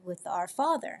end with Our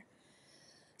Father.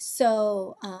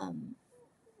 So,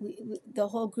 the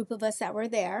whole group of us that were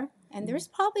there, and there's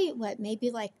probably,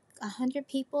 maybe like 100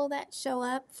 people that show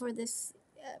up for this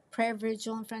prayer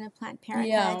vigil in front of Planned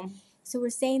Parenthood. Yeah. So we're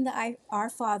saying Our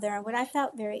Father, and what I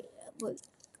felt was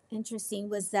interesting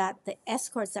was that the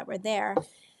escorts that were there,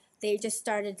 they just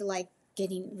started like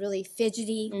getting really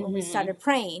fidgety when we started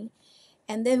praying.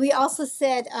 And then we also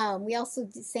said,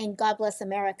 sang God Bless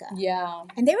America. Yeah.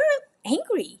 And they were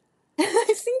angry.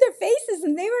 I've seen their faces,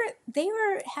 and they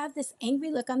have this angry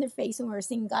look on their face when we were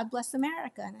singing God Bless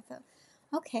America. And I thought,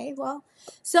 okay, well.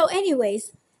 So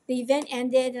anyways, the event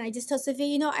ended, and I just told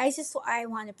Sophia, I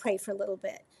want to pray for a little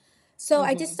bit. So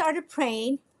I just started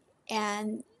praying,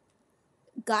 and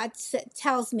God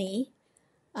tells me,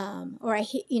 or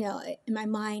in my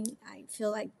mind, I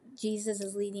feel like Jesus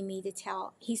is leading me to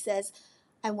tell. He says,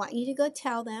 I want you to go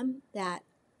tell them that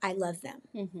I love them.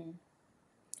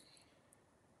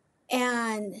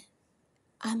 And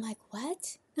I'm like,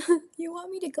 what? You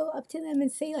want me to go up to them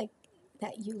and say like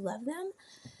that you love them?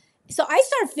 So I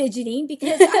start fidgeting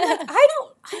because I'm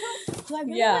like, do I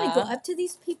really want to go up to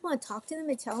these people and talk to them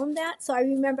and tell them that? So I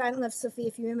remember, I don't know if Sophia,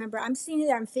 if you remember, I'm sitting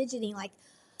there, I'm fidgeting like,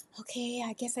 okay,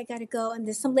 I guess I got to go. And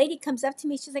then some lady comes up to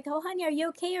me. She's like, oh, honey, are you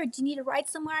okay? Or do you need a ride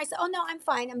somewhere? I said, oh, no, I'm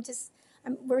fine.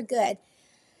 We're good.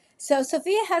 So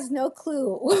Sophia has no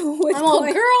clue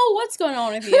girl, what's going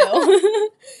on with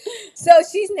you? So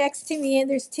she's next to me, and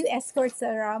there's two escorts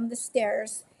that are on the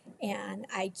stairs. And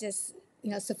I just,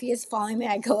 Sophia's following me.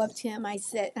 I go up to him. I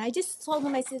just told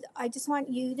him, I said, I just want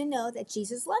you to know that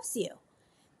Jesus loves you.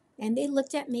 And they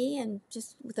looked at me and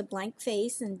just with a blank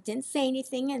face and didn't say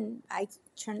anything. And I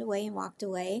turned away and walked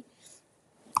away.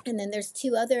 And then there's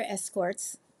two other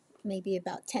escorts, maybe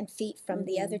about 10 feet from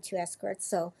the other two escorts.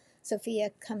 So Sophia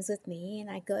comes with me, and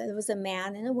I go. It was a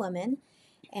man and a woman,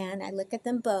 and I look at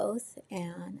them both,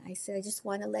 and I said, I just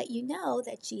want to let you know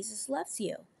that Jesus loves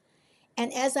you.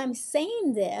 And as I'm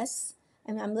saying this,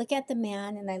 and I'm looking at the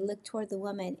man, and I look toward the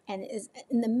woman, and it is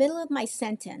in the middle of my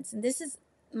sentence, and this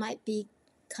might be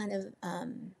kind of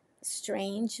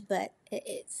strange, but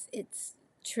it's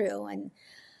true. And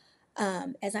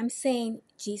as I'm saying,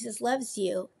 Jesus loves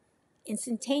you,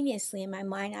 instantaneously in my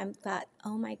mind, I thought,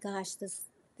 oh my gosh, this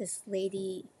this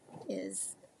lady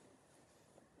is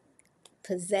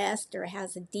possessed or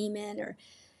has a demon,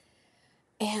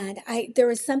 and there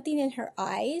was something in her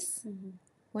eyes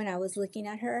when I was looking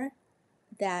at her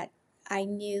that I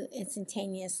knew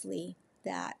instantaneously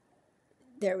that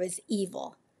there was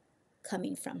evil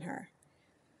coming from her.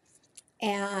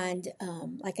 And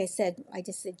like I said, I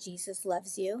just said, Jesus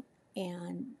loves you.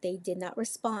 And they did not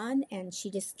respond. And she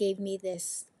just gave me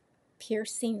this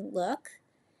piercing look.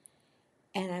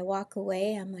 And I walk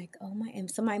away. I'm like, oh my.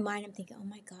 And so in my mind, I'm thinking, oh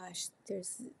my gosh,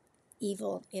 there's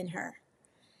evil in her.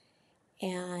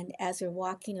 And as we're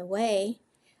walking away,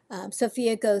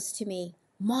 Sophia goes to me,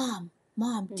 Mom,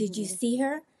 did you see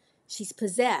her? She's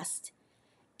possessed.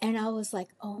 And I was like,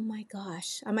 oh my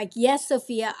gosh. I'm like, yes,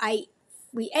 Sophia.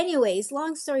 Anyways,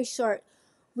 long story short,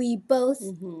 we both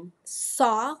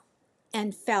saw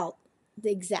and felt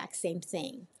the exact same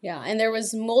thing. Yeah, and there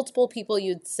was multiple people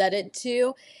you'd said it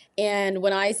to, and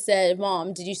when I said,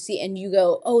 Mom, did you see, and you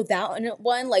go, oh, that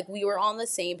one, like, we were on the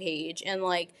same page, and,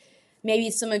 like, maybe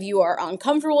some of you are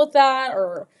uncomfortable with that,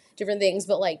 or different things,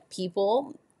 but, like,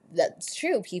 people, that's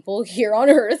true, people here on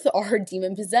earth are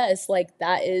demon-possessed, like,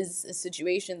 that is a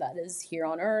situation that is here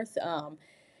on earth,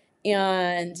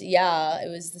 and, yeah, it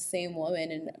was the same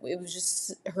woman, and it was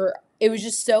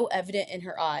just so evident in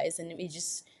her eyes, and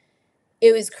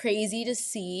it was crazy to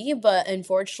see, but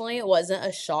unfortunately it wasn't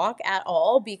a shock at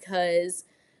all because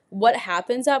what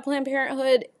happens at Planned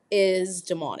Parenthood is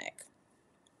demonic.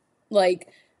 Like,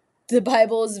 the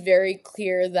Bible is very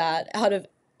clear that out of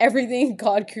everything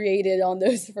God created on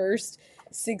those first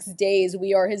 6 days,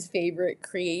 we are his favorite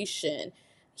creation.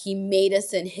 He made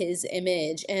us in his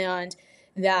image, and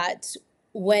that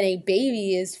when a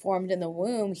baby is formed in the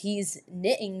womb, he's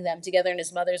knitting them together in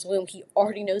his mother's womb. He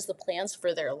already knows the plans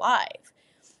for their life.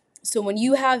 So when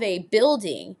you have a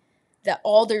building that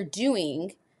all they're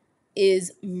doing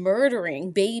is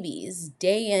murdering babies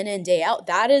day in and day out,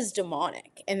 that is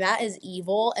demonic and that is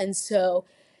evil. And so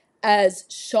as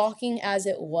shocking as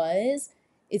it was,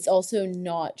 it's also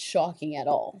not shocking at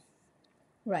all.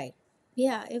 Right.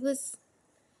 Yeah, it was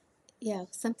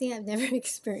something I've never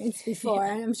experienced before.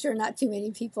 And I'm sure not too many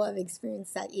people have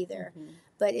experienced that either.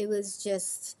 But it was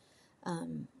just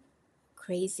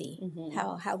crazy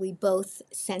how we both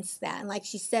sensed that. And like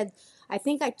she said, I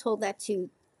think I told that to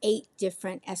 8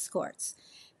 different escorts.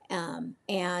 The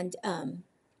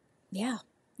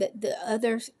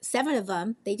other 7 of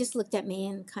them, they just looked at me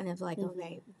and kind of like,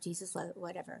 okay, Jesus,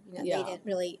 whatever. They didn't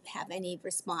really have any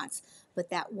response.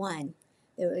 But that one,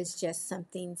 there was just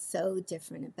something so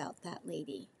different about that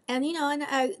lady. And,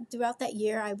 throughout that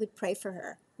year, I would pray for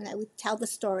her. When I would tell the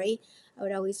story, I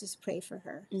would always just pray for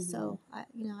her. So, I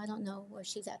don't know where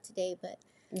she's at today, but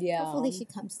hopefully she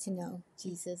comes to know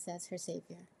Jesus as her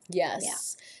Savior. Yes.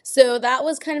 Yeah. So that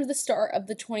was kind of the start of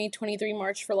the 2023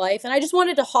 March for Life. And I just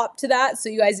wanted to hop to that so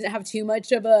you guys didn't have too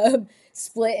much of a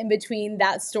split in between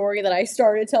that story that I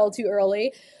started to tell too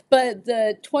early. But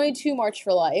the 22 March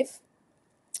for Life,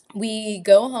 we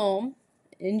go home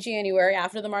in January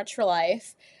after the March for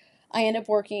Life. I end up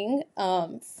working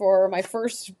for my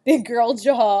first big girl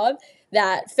job.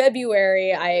 That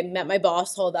February, I met my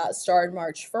boss, so that started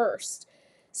March 1st.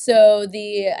 So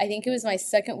I think it was my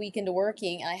second week into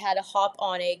working, and I had to hop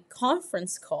on a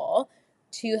conference call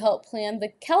to help plan the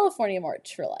California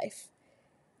March for Life.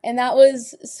 And that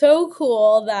was so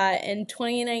cool that in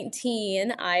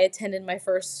 2019, I attended my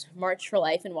first March for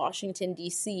Life in Washington,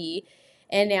 D.C.,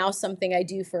 and now something I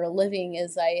do for a living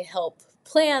is I help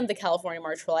plan the California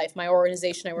March for Life. My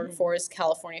organization I work for is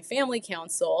California Family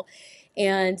Council,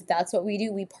 and that's what we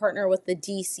do. We partner with the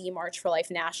DC March for Life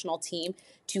national team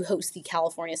to host the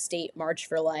California State March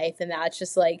for Life, and that's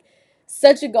just like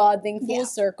such a God thing, full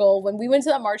circle. When we went to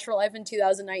that March for Life in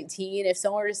 2019, if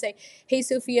someone were to say, hey,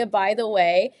 Sophia, by the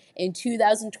way, in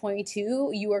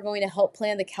 2022, you are going to help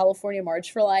plan the California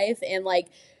March for Life, and like,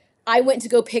 I went to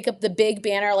go pick up the big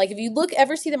banner. Like, if you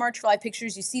ever see the March for Life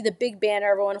pictures, you see the big banner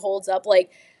everyone holds up.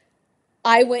 Like,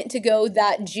 I went to go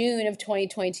that June of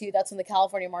 2022. That's when the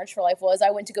California March for Life was. I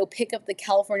went to go pick up the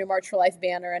California March for Life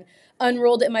banner and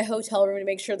unrolled it in my hotel room to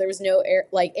make sure there was no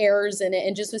errors in it,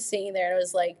 and just was sitting there and I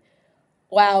was like,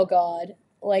 wow, God,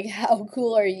 like, how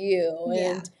cool are you?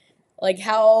 And like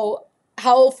how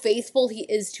faithful he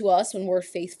is to us when we're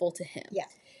faithful to him.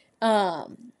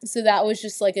 So that was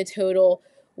just like a total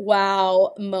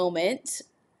wow moment.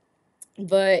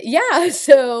 But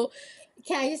so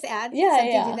can I just add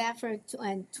something to that for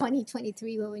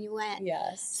 2023 when you went?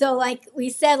 Yes. So like we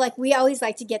said, like we always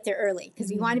like to get there early because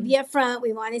we want to be up front.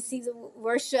 We want to see the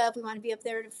worship. We want to be up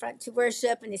there in front to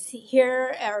worship and to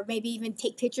hear or maybe even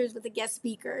take pictures with the guest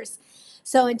speakers.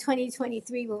 So in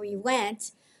 2023 when we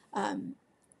went,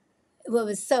 what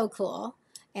was so cool.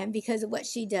 And because of what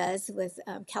she does with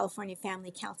California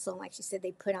Family Council, and like she said,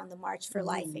 they put on the March for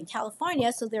Life in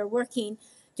California. So they're working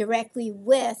directly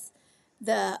with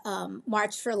the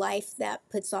March for Life that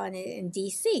puts on it in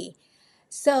DC.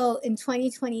 So in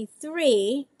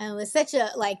 2023, and it was such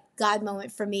a like God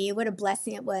moment for me. What a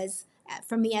blessing it was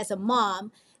for me as a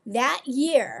mom. That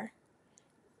year,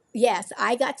 yes,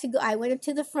 I got to go. I went up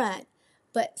to the front,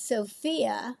 but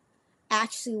Sophia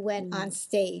actually went on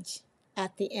stage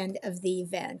at the end of the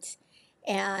event.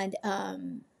 And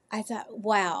I thought,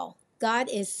 wow, God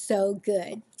is so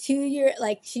good. 2 years,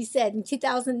 like she said, in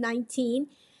 2019,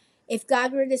 if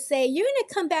God were to say, you're going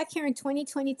to come back here in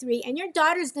 2023 and your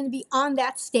daughter's going to be on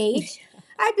that stage,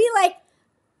 I'd be like,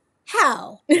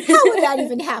 how? How would that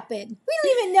even happen? We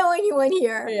don't even know anyone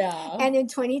here. Yeah. And in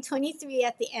 2023,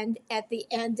 at the end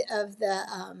of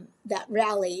the that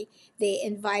rally, they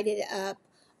invited up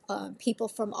people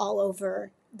from all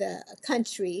over the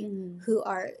country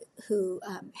who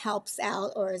helps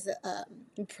out or is a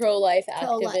pro-life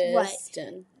activist. Right.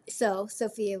 And so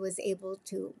Sophia was able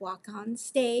to walk on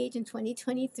stage in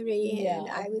 2023, and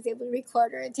I was able to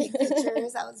record her and take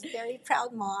pictures. I was a very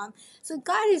proud mom. So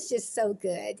God is just so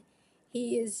good.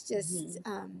 He is just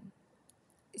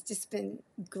it's just been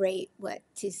great what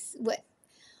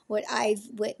I've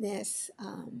witnessed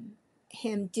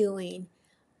him doing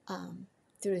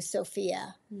through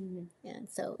Sophia. And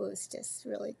so it was just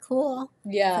really cool for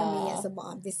me as a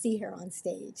mom to see her on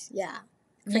stage.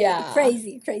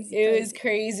 Crazy. It was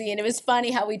crazy. And it was funny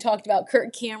how we talked about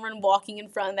Kirk Cameron walking in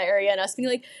front of the area and us being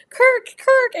like, Kirk,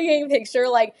 I getting a picture.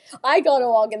 Like, I got to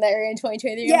walk in that area in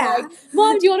 2023. Yeah. I'm like,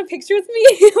 Mom, do you want a picture with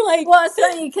me? Like, well, it's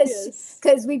funny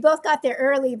because we both got there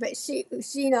early, but she,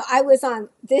 I was on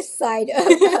this side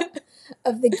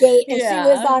of the gate, and she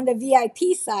was on the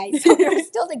VIP side, so we were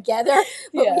still together,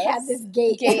 but we had this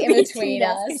gate in between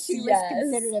us. She was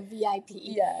considered a VIP.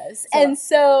 Yes. And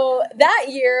so that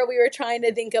year we were trying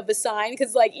to think of a sign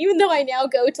because, like, even though I now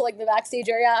go to, like, the backstage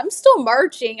area, I'm still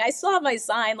marching. I still have my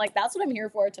sign. Like, that's what I'm here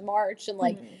for, to march and,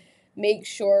 like, make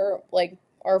sure, like,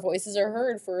 our voices are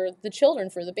heard for the children,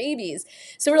 for the babies.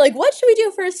 So we're like, what should we do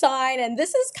for a sign? And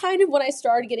this is kind of when I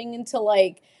started getting into,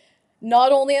 like,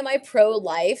 not only am I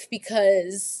pro-life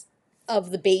because of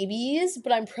the babies,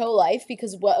 but I'm pro-life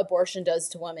because what abortion does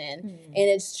to women. And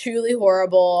it's truly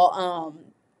horrible.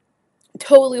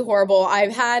 Totally horrible.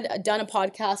 I've done a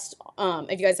podcast,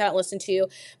 if you guys haven't listened to,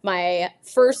 my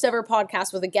first ever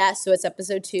podcast with a guest, so it's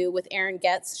episode 2 with Erin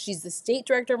Getz. She's the state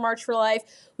director of March for Life.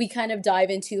 We kind of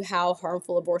dive into how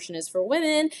harmful abortion is for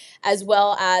women, as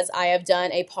well as I have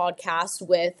done a podcast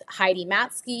with Heidi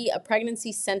Matzke, a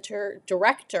pregnancy center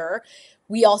director.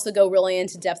 We also go really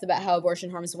into depth about how abortion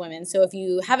harms women. So if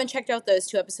you haven't checked out those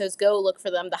 2 episodes, go look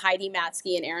for them, the Heidi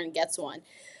Matzke and Erin Getz one.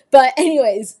 But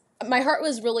anyways, my heart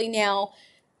was really now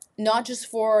not just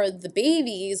for the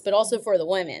babies, but also for the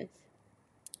women.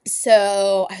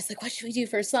 So I was like, what should we do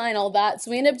for a sign, all that? So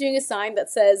we ended up doing a sign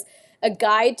that says, a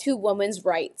guide to women's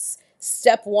rights.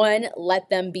 Step 1, let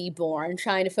them be born.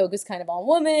 Trying to focus kind of on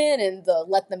women and the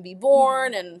let them be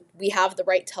born, and we have the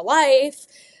right to life.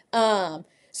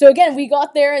 So again, we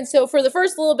got there, and so for the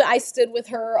first little bit, I stood with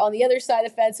her on the other side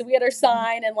of the fence, and we had our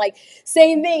sign, and, like,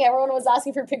 same thing. Everyone was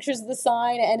asking for pictures of the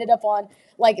sign. It ended up on,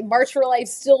 like, March for Life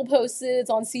still posted. It's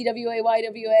on CWA,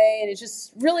 YWA, and it's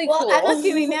just really cool. Well, I don't know if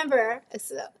you remember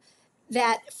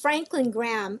that Franklin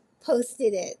Graham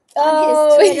posted it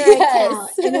on his Twitter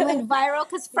account, and it went viral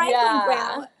because Franklin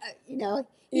Graham, he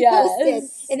posted,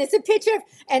 and it's a picture,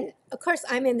 and of course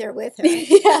I'm in there with her.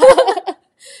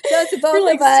 So it's both we're,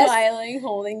 like, of us smiling,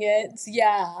 holding it.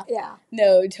 Yeah.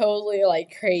 No, totally,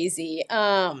 like, crazy.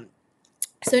 So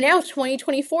now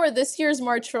 2024, this year's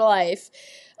March for Life.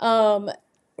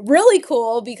 Really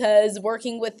cool because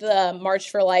working with the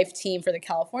March for Life team for the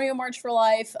California March for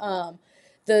Life,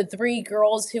 the 3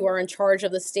 girls who are in charge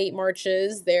of the state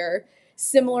marches, they're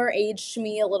similar age to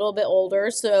me, a little bit older,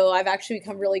 so I've actually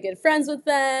become really good friends with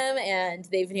them, and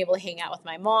they've been able to hang out with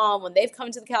my mom when they've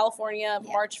come to the California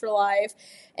March for Life.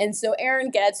 And so Erin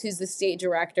Getz, who's the state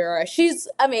director, she's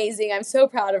amazing. I'm so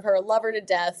proud of her, love her to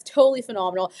death, totally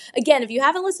phenomenal. Again, if you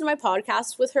haven't listened to my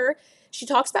podcast with her, she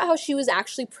talks about how she was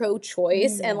actually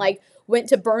pro-choice and, like, went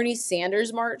to Bernie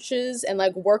Sanders marches and,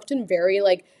 like, worked in very,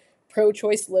 like,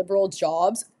 pro-choice liberal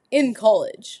jobs in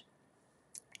college.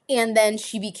 And then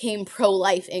she became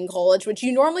pro-life in college, which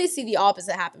you normally see the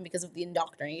opposite happen because of the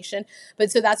indoctrination.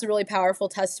 But so that's a really powerful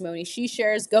testimony she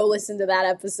shares. Go listen to that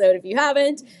episode if you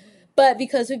haven't. But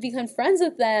because we've become friends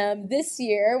with them, this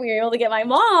year we were able to get my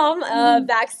mom a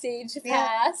backstage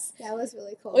pass. That was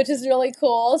really cool. Which is really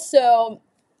cool. So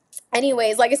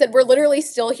anyways, like I said, we're literally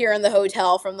still here in the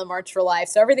hotel from the March for Life.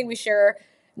 So everything we share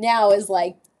now is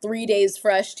like 3 days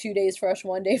fresh, 2 days fresh,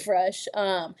 1 day fresh.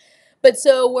 But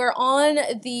so we're on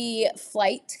the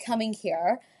flight coming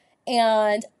here,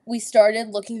 and we started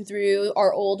looking through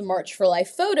our old March for Life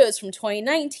photos from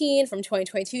 2019, from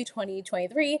 2022,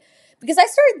 2023, because I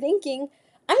started thinking,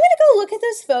 I'm going to go look at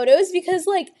those photos because,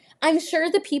 like, I'm sure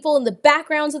the people in the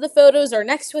backgrounds of the photos or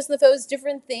next to us in the photos,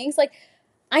 different things. Like,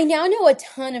 I now know a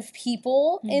ton of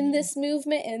people in this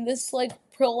movement, in this, like,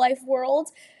 pro-life world.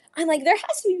 I'm like, there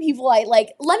has to be people I,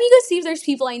 like, let me go see if there's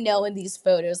people I know in these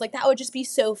photos. Like, that would just be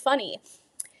so funny.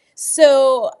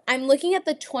 So I'm looking at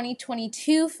the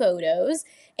 2022 photos.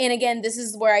 And again, this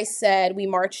is where I said we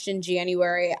marched in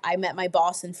January. I met my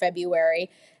boss in February,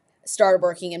 started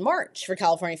working in March for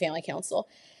California Family Council.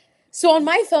 So on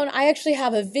my phone, I actually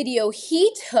have a video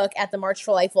he took at the March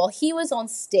for Life while he was on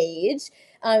stage.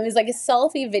 It was like a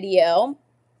selfie video,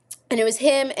 and it was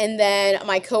him and then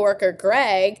my coworker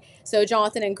Greg. So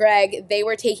Jonathan and Greg, they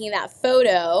were taking that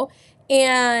photo,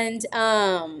 and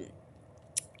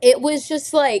it was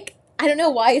just like, I don't know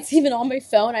why it's even on my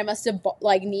phone. I must have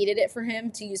like needed it for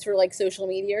him to use for like social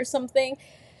media or something.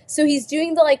 So he's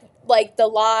doing the like the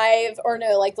live, or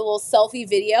no, like the little selfie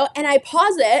video, and I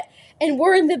pause it, and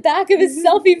we're in the back of his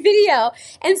selfie video.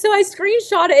 And so I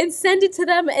screenshot it and sent it to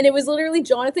them, and it was literally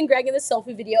Jonathan, Greg in the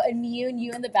selfie video, and me and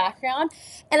you in the background.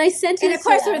 And I sent it. And of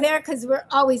course we're there because we're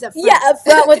always up front. Yeah, up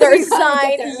front with our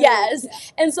sign. Yes.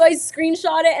 Yeah. And so I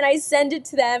screenshot it and I send it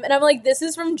to them, and I'm like, this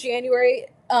is from January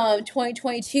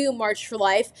 2022 March for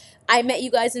Life. I met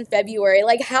you guys in February.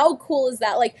 Like, how cool is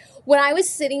that? Like, when I was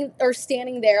sitting or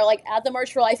standing there, like, at the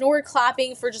March for Life, and we're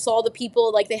clapping for just all the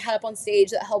people, like, they had up on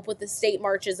stage that help with the state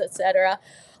marches, etc.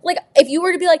 Like, if you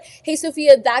were to be like, hey,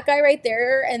 Sophia, that guy right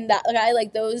there and that guy,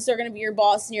 like, those are going to be your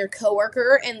boss and your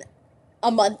coworker in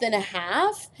a month and a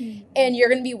half, and you're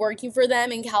going to be working for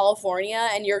them in California,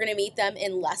 and you're going to meet them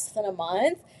in less than a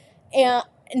month, and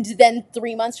then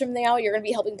 3 months from now, you're going to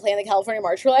be helping plan the California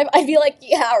March for Life. I'd be like,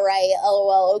 yeah, right.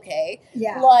 LOL. Okay.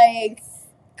 Yeah. Like,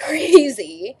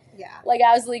 crazy. Yeah. Like,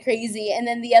 absolutely crazy. And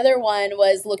then the other one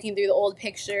was looking through the old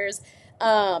pictures.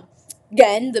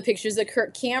 Again, the pictures of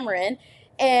Kirk Cameron.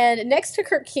 And next to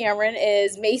Kirk Cameron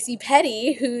is Macy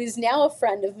Petty, who's now a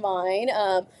friend of mine.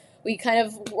 We kind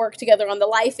of worked together on the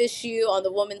life issue, on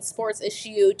the women's sports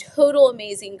issue. Total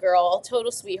amazing girl.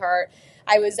 Total sweetheart.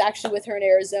 I was actually with her in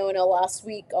Arizona last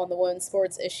week on the women's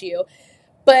sports issue.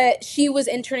 But she was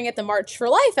interning at the March for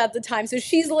Life at the time. So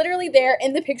she's literally there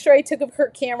in the picture I took of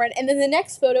Kirk Cameron. And then the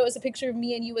next photo is a picture of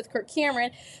me and you with Kirk Cameron.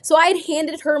 So I had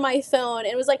handed her my phone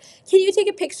and was like, can you take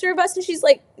a picture of us? And she's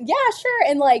like, yeah, sure.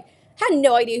 And, like, had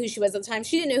no idea who she was at the time.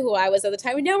 She didn't know who I was at the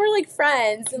time. And now we're, like,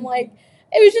 friends. And, like,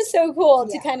 it was just so cool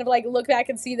to kind of, like, look back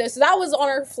and see this. So that was on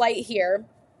our flight here.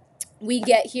 We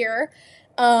get here.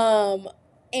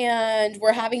 And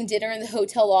we're having dinner in the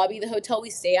hotel lobby. The hotel we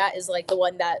stay at is, like, the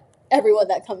one that everyone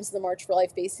that comes to the March for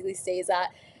Life basically stays at.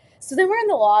 So then we're in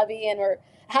the lobby, and we're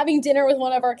having dinner with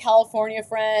one of our California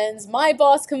friends. My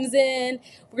boss comes in.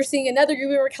 We're seeing another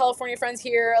group of our California friends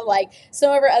here, like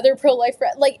some of our other pro-life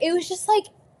friends. Like, it was just, like,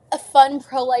 a fun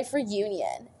pro-life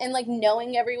reunion. And, like,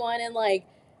 knowing everyone, and, like,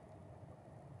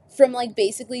 from, like,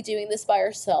 basically doing this by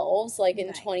ourselves, like, in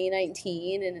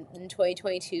 2019 and in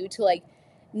 2022 to, like,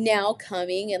 now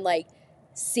coming and, like,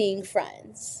 seeing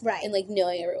friends. Right. And, like,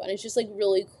 knowing everyone. It's just, like,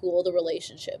 really cool, the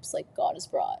relationships, like, God has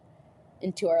brought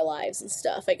into our lives and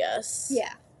stuff, I guess.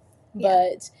 Yeah.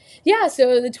 But, yeah,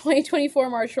 so the 2024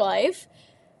 March for Life,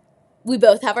 we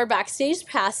both have our backstage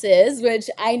passes, which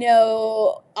I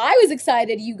know I was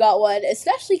excited you got one,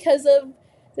 especially because of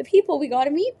the people we got to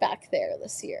meet back there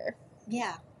this year.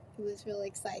 Yeah. It was really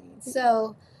exciting.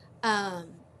 So,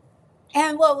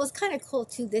 and what was kind of cool,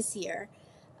 too, this year,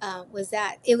 was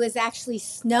that it was actually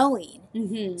snowing.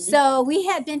 Mm-hmm. So we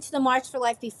had been to the March for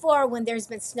Life before when there's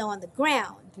been snow on the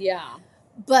ground. Yeah.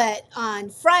 But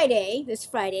on Friday, this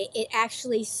Friday, it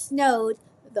actually snowed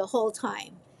the whole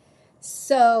time.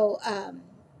 So,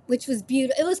 which was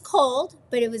beautiful. It was cold,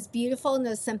 but it was beautiful, and it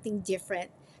was something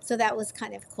different. So that was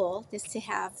kind of cool, just to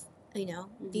have, you know,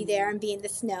 be there and be in the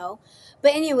snow.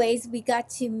 But anyways, we got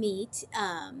to meet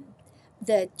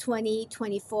the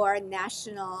 2024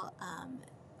 National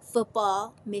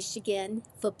Football, Michigan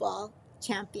football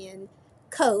champion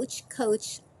Coach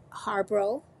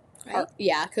Harborough. Right?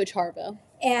 Coach Harbaugh.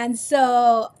 And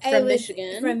so From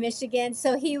Michigan. From Michigan.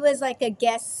 So he was like a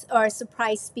guest or a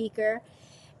surprise speaker.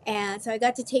 And so I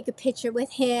got to take a picture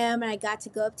with him, and I got to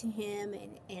go up to him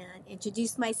and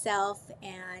introduce myself.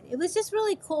 And it was just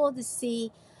really cool to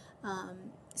see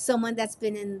someone that's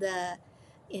been in the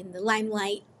in the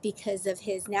limelight because of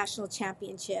his national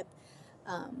championship.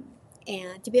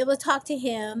 And to be able to talk to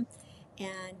him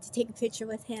and to take a picture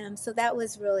with him. So that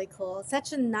was really cool.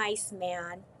 Such a nice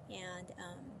man. And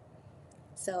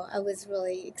so I was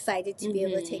really excited to be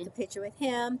able to take a picture with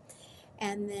him.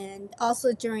 And then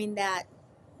also during that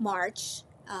march,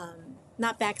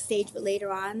 not backstage, but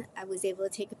later on, I was able to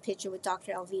take a picture with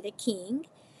Dr. Alveda King.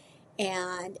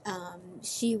 And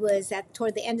she was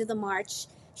toward the end of the march,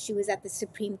 she was at the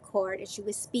Supreme Court, and she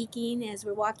was speaking. As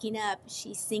we're walking up,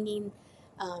 she's singing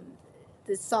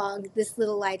the song "This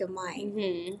Little Light of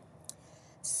Mine."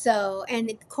 So, and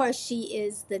of course, she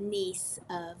is the niece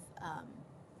of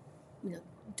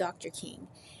Dr. King.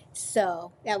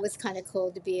 So that was kind of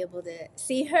cool to be able to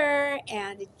see her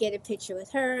and get a picture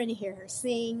with her and hear her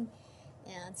sing.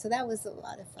 And so that was a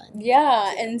lot of fun.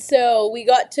 Yeah, and so we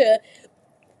got to,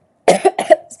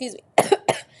 excuse me,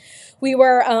 we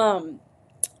were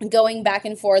going back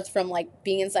and forth from like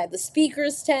being inside the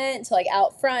speaker's tent to like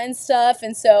out front and stuff.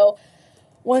 And so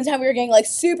one time we were getting like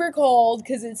super cold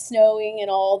because it's snowing and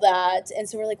all that. And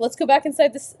so we're like, let's go back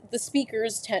inside the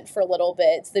speaker's tent for a little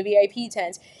bit. It's the VIP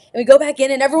tent. And we go back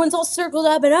in and everyone's all circled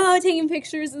up and taking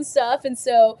pictures and stuff. And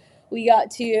so we got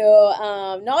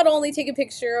to not only take a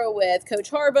picture with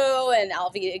Coach Harbaugh and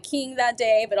Alveda King that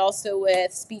day, but also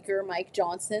with Speaker Mike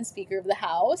Johnson, Speaker of the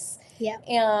House. Yeah.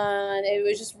 And it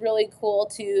was just really cool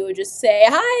to just say,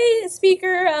 hi,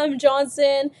 Speaker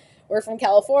Johnson. We're from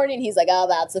California, and he's like, oh,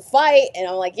 that's a fight. And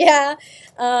I'm like, yeah,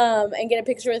 and get a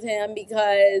picture with him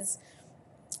because,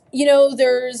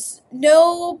 there's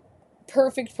no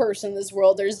perfect person in this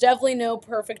world. There's definitely no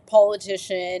perfect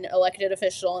politician, elected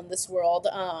official in this world.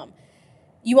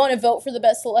 You want to vote for the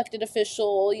best elected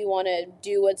official. You want to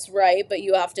do what's right, but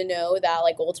you have to know that,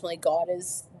 like, ultimately God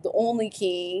is the only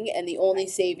king and the only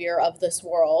savior of this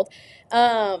world.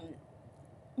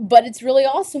 But it's really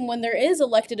awesome when there is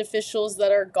elected officials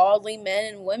that are godly men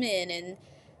and women and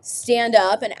stand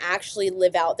up and actually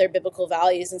live out their biblical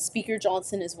values. And Speaker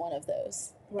Johnson is one of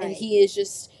those. Right. And he is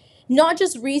just, not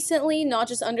just recently, not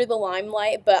just under the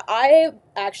limelight, but I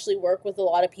actually work with a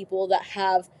lot of people that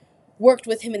have worked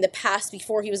with him in the past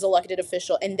before he was elected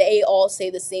official. And they all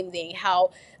say the same thing,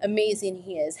 how amazing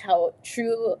he is, how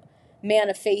true man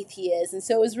of faith he is. And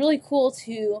so it was really cool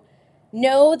to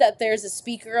know that there's a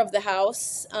Speaker of the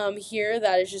House here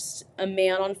that is just a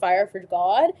man on fire for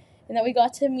God, and that we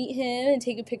got to meet him and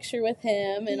take a picture with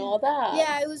him and all that.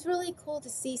 Yeah, it was really cool to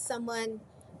see someone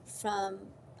from,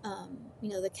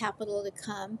 the Capitol to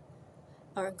come,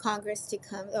 or in Congress to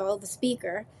come, or the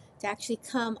Speaker to actually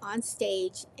come on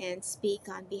stage and speak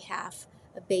on behalf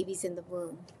of babies in the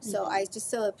womb. So I just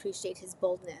so appreciate his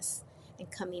boldness in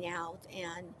coming out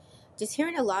and just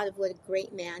hearing a lot of what a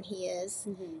great man he is,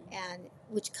 and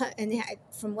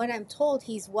from what I'm told,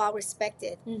 he's well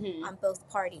respected on both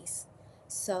parties.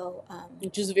 So,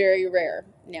 which is very rare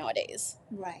nowadays.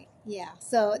 Right. Yeah.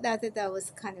 So that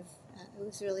was kind of it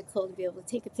was really cool to be able to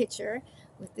take a picture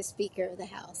with the Speaker of the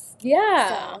House.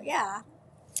 Yeah. So yeah.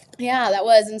 Yeah, that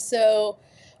was, and so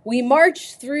we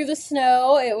marched through the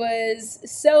snow. It was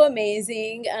so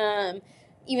amazing.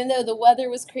 Even though the weather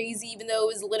was crazy, even though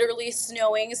it was literally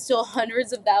snowing, still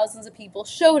hundreds of thousands of people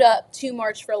showed up to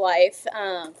March for Life.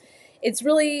 It's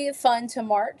really fun to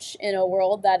march in a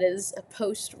world that is a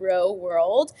post-Roe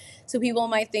world. So people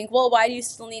might think, well, why do you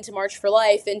still need to march for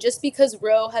life? And just because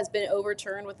Roe has been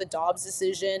overturned with the Dobbs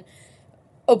decision,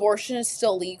 abortion is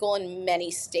still legal in many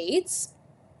states.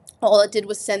 All it did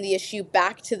was send the issue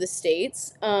back to the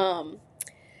states.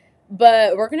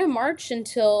 But we're going to march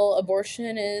until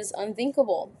abortion is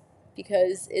unthinkable,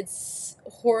 because it's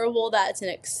horrible that it's an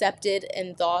accepted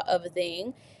and thought of a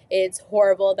thing. It's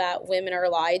horrible that women are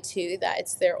lied to, that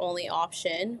it's their only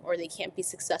option, or they can't be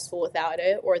successful without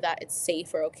it, or that it's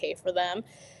safe or okay for them.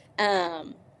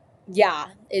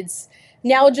 It's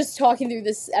now, just talking through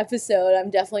this episode, I'm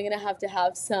definitely going to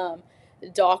have some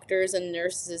doctors and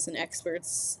nurses and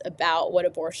experts about what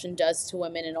abortion does to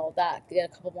women and all that. Get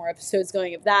a couple more episodes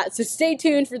going of that, so stay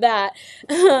tuned for that.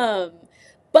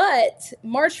 But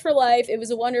March for Life, it was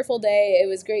a wonderful day. It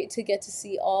was great to get to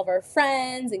see all of our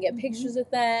friends and get pictures with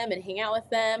them and hang out with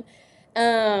them.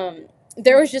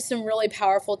 There was just some really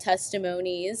powerful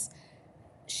testimonies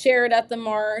shared at the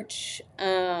march,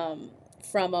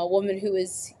 from a woman who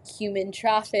was human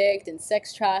trafficked and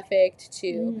sex trafficked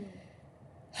to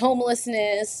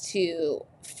homelessness, to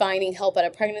finding help at a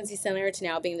pregnancy center, to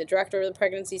now being the director of the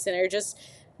pregnancy center. Just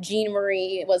Jean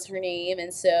Marie was her name.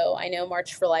 And so I know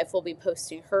March for Life will be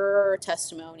posting her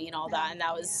testimony and all that. And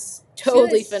that was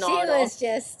totally phenomenal. She was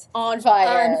just on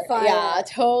fire. Yeah,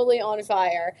 totally on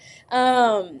fire.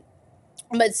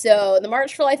 But so the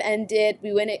March for Life ended.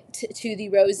 We went to the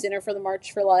Rose Dinner for the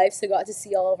March for Life, so got to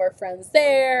see all of our friends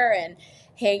there and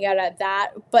hang out at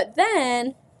that. But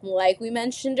then, like we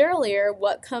mentioned earlier,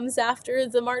 what comes after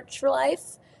the March for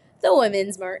Life? The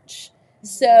Women's March.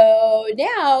 So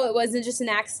now it wasn't just an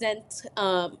accident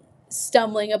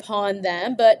stumbling upon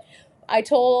them, but I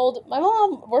told my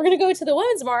mom, we're going to go to the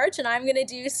Women's March and I'm going to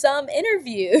do some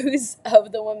interviews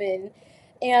of the women.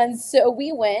 And so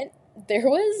we went. There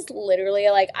was literally,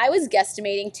 like, I was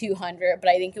guesstimating 200, but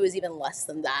I think it was even less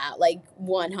than that, like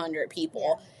 100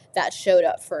 people that showed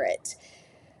up for it.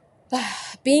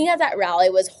 Being at that rally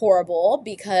was horrible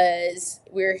because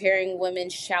we were hearing women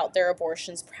shout their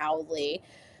abortions proudly.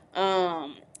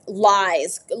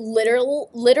 Lies,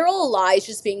 literal lies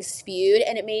just being spewed,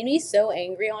 and it made me so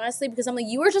angry, honestly, because I'm like,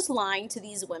 you are just lying to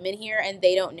these women here and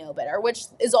they don't know better, which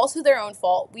is also their own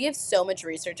fault. We have so much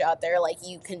research out there, like,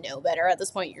 you can know better. At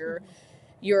this point, you're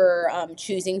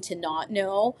choosing to not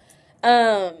know.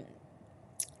 But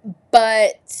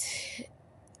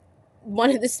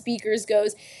one of the speakers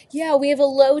goes, yeah, we have a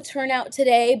low turnout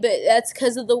today, but that's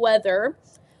because of the weather.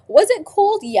 Was it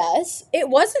cold? Yes. It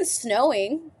wasn't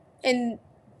snowing. And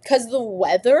because of the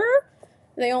weather,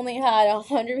 they only had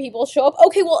 100 people show up.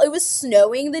 Okay, well, it was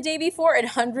snowing the day before, and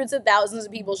hundreds of thousands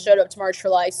of people showed up to March for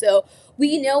Life. So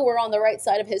we know we're on the right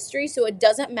side of history. So it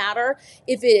doesn't matter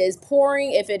if it is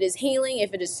pouring, if it is hailing,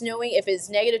 if it is snowing, if it's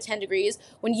negative 10 degrees.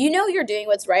 When you know you're doing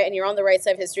what's right and you're on the right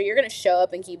side of history, you're going to show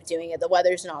up and keep doing it. The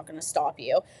weather's not going to stop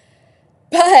you.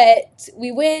 But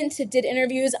we went, did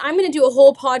interviews. I'm going to do a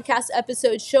whole podcast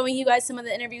episode showing you guys some of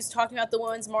the interviews, talking about the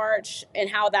Women's March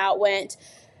and how that went.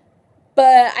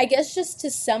 But I guess just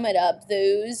to sum it up,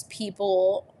 those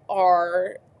people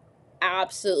are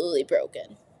absolutely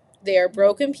broken. They are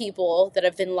broken people that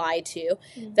have been lied to,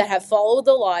 that have followed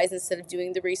the lies instead of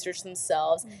doing the research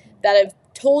themselves, that have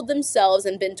told themselves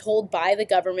and been told by the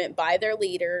government, by their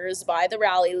leaders, by the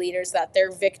rally leaders, that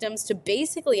they're victims to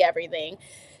basically everything.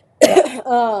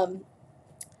 And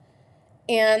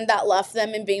that left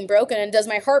them in being broken. And does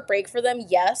my heart break for them?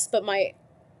 Yes. But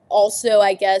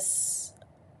I guess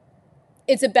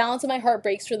it's a balance of my heart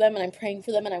breaks for them and I'm praying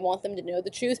for them and I want them to know the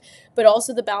truth, but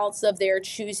also the balance of their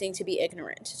choosing to be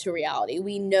ignorant to reality.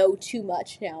 We know too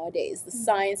much nowadays. The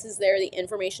science is there, the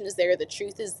information is there, the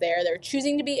truth is there. They're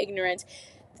choosing to be ignorant.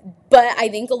 But I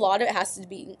think a lot of it has to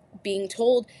be being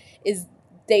told is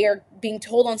they are being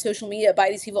told on social media by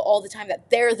these people all the time that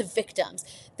they're the victims.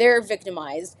 They're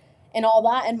victimized and all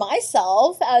that. And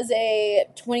myself, as a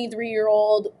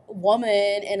 23-year-old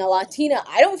woman and a Latina,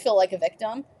 I don't feel like a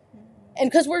victim. And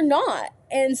because we're not.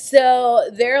 And so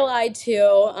they're lied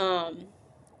to.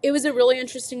 It was a really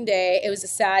interesting day. It was a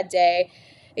sad day.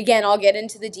 Again, I'll get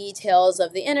into the details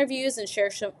of the interviews and share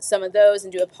some of those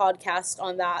and do a podcast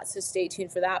on that. So stay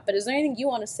tuned for that. But is there anything you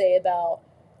want to say about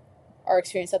our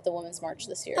experience at the Women's March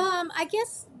this year? I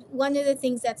guess one of the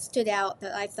things that stood out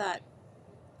that I thought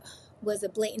was a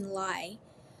blatant lie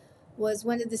was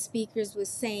one of the speakers was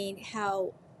saying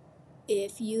how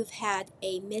if you've had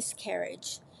a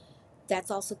miscarriage, that's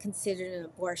also considered an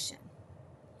abortion.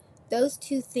 Those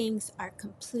two things are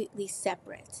completely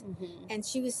separate. And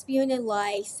she was spewing a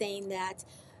lie saying that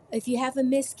if you have a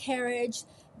miscarriage,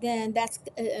 then that's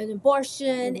an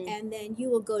abortion, and then you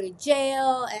will go to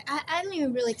jail. And I don't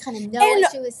even really kind of know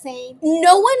what she was saying.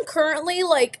 No one currently,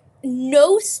 like,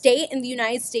 no state in the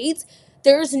United States,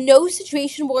 there's no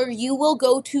situation where you will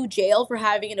go to jail for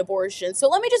having an abortion. So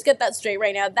let me just get that straight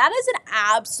right now. That is an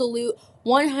absolute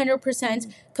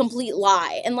 100% complete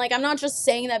lie. And, like, I'm not just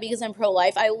saying that because I'm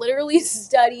pro-life. I literally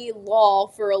study law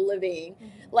for a living.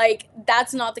 Like,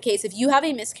 that's not the case. If you have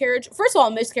a miscarriage, first of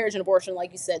all, miscarriage and abortion,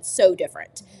 like you said, so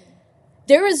different.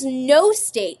 There is no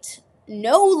state,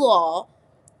 no law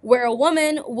where a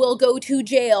woman will go to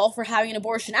jail for having an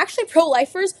abortion. Actually,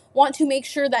 pro-lifers want to make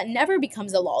sure that never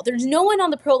becomes a law. There's no one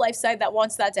on the pro-life side that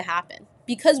wants that to happen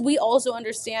because we also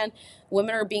understand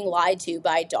women are being lied to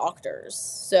by doctors.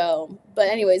 So, but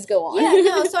anyways, go on.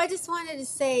 Yeah, no, so I just wanted to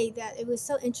say that it was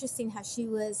so interesting how she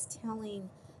was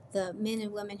telling the men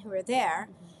and women who were there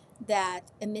that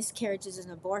a miscarriage is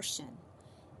an abortion.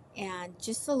 And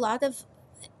just a lot of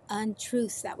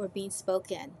untruths that were being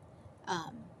spoken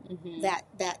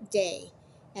that day.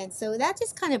 And so that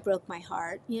just kind of broke my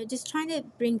heart, just trying to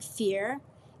bring fear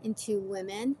into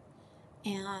women.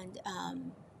 And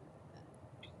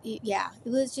it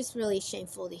was just really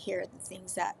shameful to hear the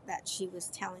things that she was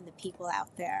telling the people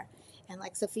out there. And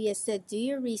like Sophia said, do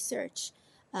your research,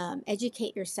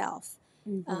 educate yourself.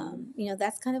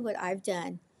 That's kind of what I've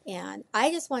done. And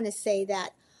I just want to say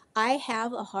that I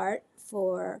have a heart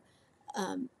for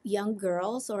young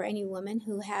girls or any woman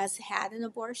who has had an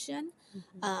abortion.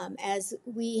 As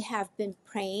we have been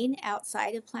praying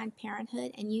outside of Planned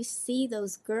Parenthood, and you see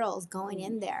those girls going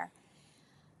in there.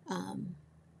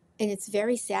 And it's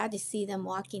very sad to see them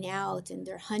walking out and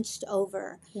they're hunched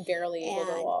over, barely able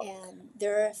to walk, and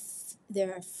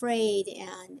they're afraid,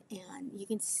 and you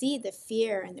can see the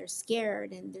fear, and they're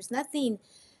scared, and there's nothing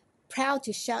proud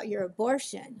to shout your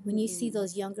abortion when you see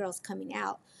those young girls coming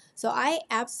out. So I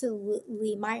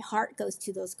absolutely, my heart goes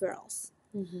to those girls.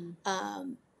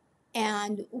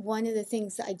 And one of the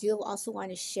things that I do also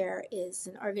want to share is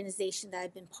an organization that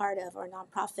I've been part of, or a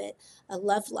nonprofit, a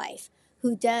Love Life,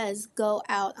 who does go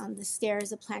out on the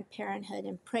stairs of Planned Parenthood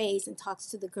and prays and talks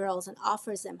to the girls and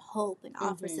offers them hope and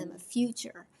offers them a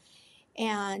future.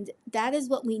 And that is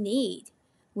what we need.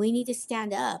 We need to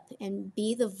stand up and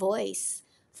be the voice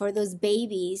for those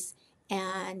babies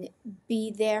and be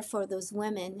there for those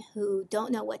women who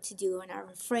don't know what to do and are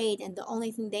afraid, and the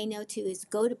only thing they know to is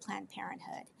go to Planned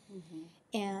Parenthood.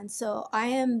 And so I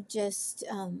am just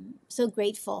so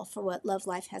grateful for what Love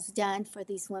Life has done for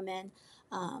these women.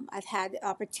 I've had the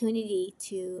opportunity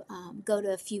to go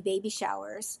to a few baby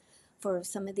showers for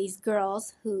some of these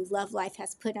girls who Love Life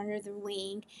has put under their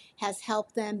wing, has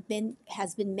helped them,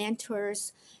 has been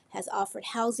mentors, has offered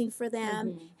housing for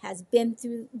them, has been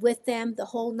through with them the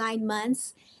whole 9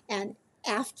 months. And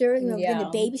after, been to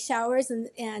baby showers,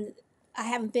 and I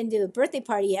haven't been to a birthday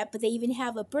party yet, but they even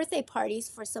have a birthday parties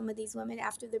for some of these women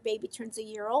after their baby turns a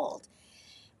year old.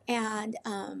 And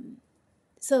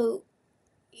so,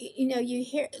 you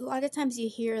hear, a lot of times you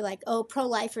hear like, oh,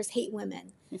 pro-lifers hate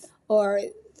women, or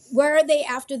where are they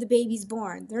after the baby's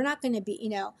born? They're not going to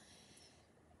be,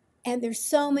 and there's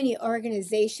so many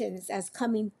organizations as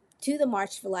coming to the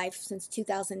March for Life since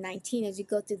 2019. As you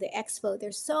go through the expo,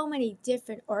 there's so many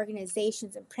different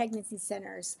organizations and pregnancy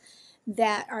centers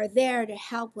that are there to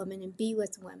help women and be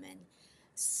with women.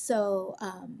 So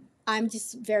I'm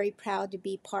just very proud to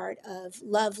be part of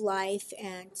Love Life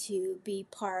and to be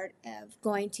part of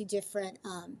going to different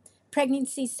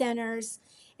pregnancy centers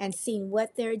and seeing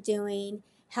what they're doing,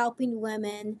 helping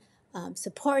women,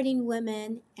 supporting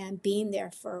women, and being there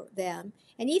for them.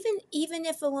 And even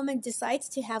if a woman decides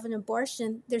to have an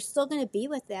abortion, they're still going to be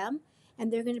with them,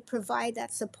 and they're going to provide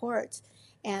that support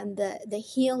and the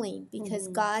healing, because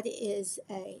God is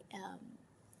a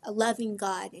loving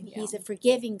God, and He's a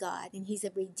forgiving God, and He's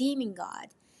a redeeming God,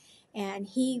 and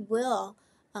He will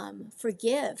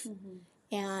forgive.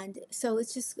 And so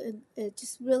it's just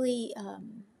really,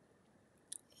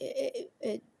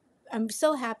 I'm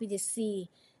so happy to see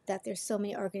that there's so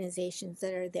many organizations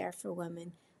that are there for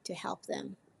women to help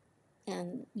them,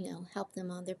 and help them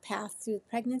on their path through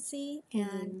pregnancy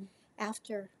and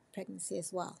after pregnancy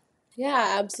as well.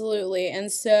 Yeah, absolutely. And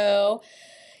so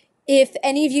if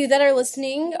any of you that are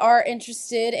listening are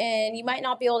interested, and you might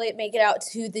not be able to make it out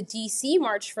to the DC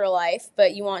March for Life,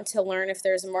 but you want to learn if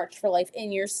there's a March for Life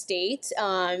in your state,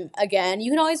 again,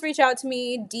 you can always reach out to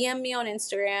me, DM me on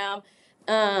Instagram,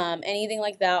 anything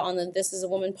like that on the This Is a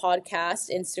Woman podcast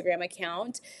Instagram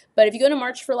account. But if you go to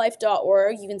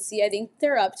marchforlife.org, you can see, I think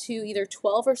they're up to either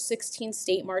 12 or 16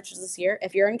 state marches this year.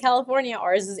 If you're in California,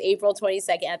 ours is April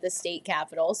 22nd at the state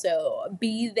capitol. So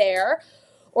be there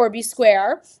or be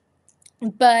square.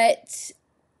 But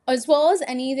as well as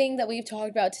anything that we've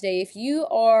talked about today, if you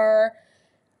are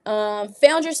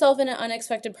found yourself in an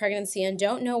unexpected pregnancy and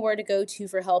don't know where to go to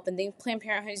for help and think Planned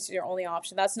Parenthood is your only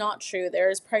option, that's not true.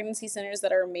 There's pregnancy centers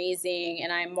that are amazing,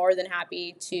 and I'm more than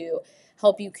happy to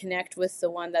help you connect with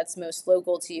the one that's most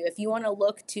local to you. If you want to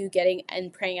look to getting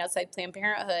and praying outside Planned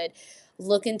Parenthood,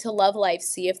 look into Love Life,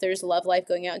 see if there's Love Life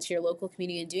going out into your local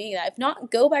community and doing that. If not,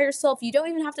 go by yourself. You don't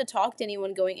even have to talk to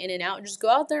anyone going in and out. Just go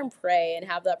out there and pray and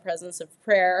have that presence of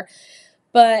prayer.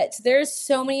 But there's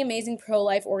so many amazing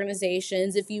pro-life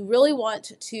organizations. If you really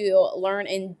want to learn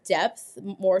in depth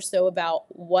more so about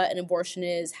what an abortion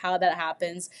is, how that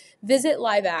happens, visit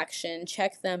Live Action,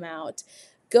 check them out.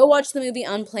 Go watch the movie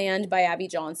Unplanned by Abby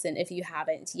Johnson if you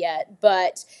haven't yet.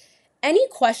 But any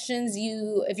questions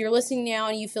if you're listening now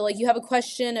and you feel like you have a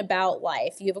question about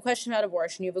life, you have a question about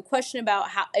abortion, you have a question about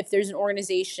if there's an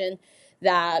organization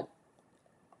that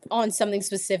on something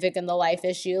specific in the life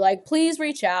issue, like, please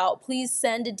reach out, please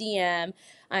send a DM.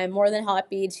 I'm more than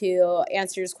happy to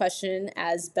answer your question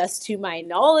as best to my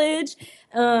knowledge.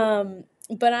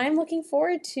 But I'm looking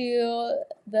forward to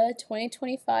the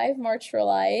 2025 March for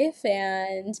Life,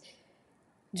 and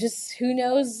just who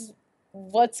knows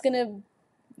what we're going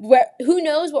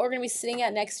to be sitting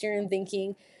at next year and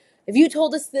thinking, if you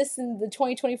told us this in the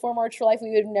 2024 March for Life, we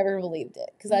would have never believed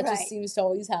it, because that just seems to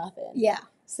always happen. Yeah.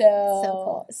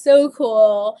 So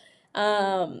cool.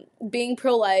 Being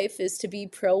pro-life is to be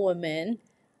pro-women.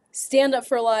 Stand up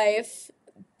for life.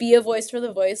 Be a voice for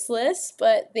the voiceless.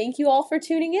 But thank you all for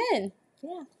tuning in.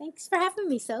 Yeah, thanks for having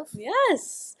me, Soph.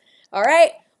 Yes. All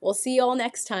right. We'll see you all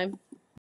next time.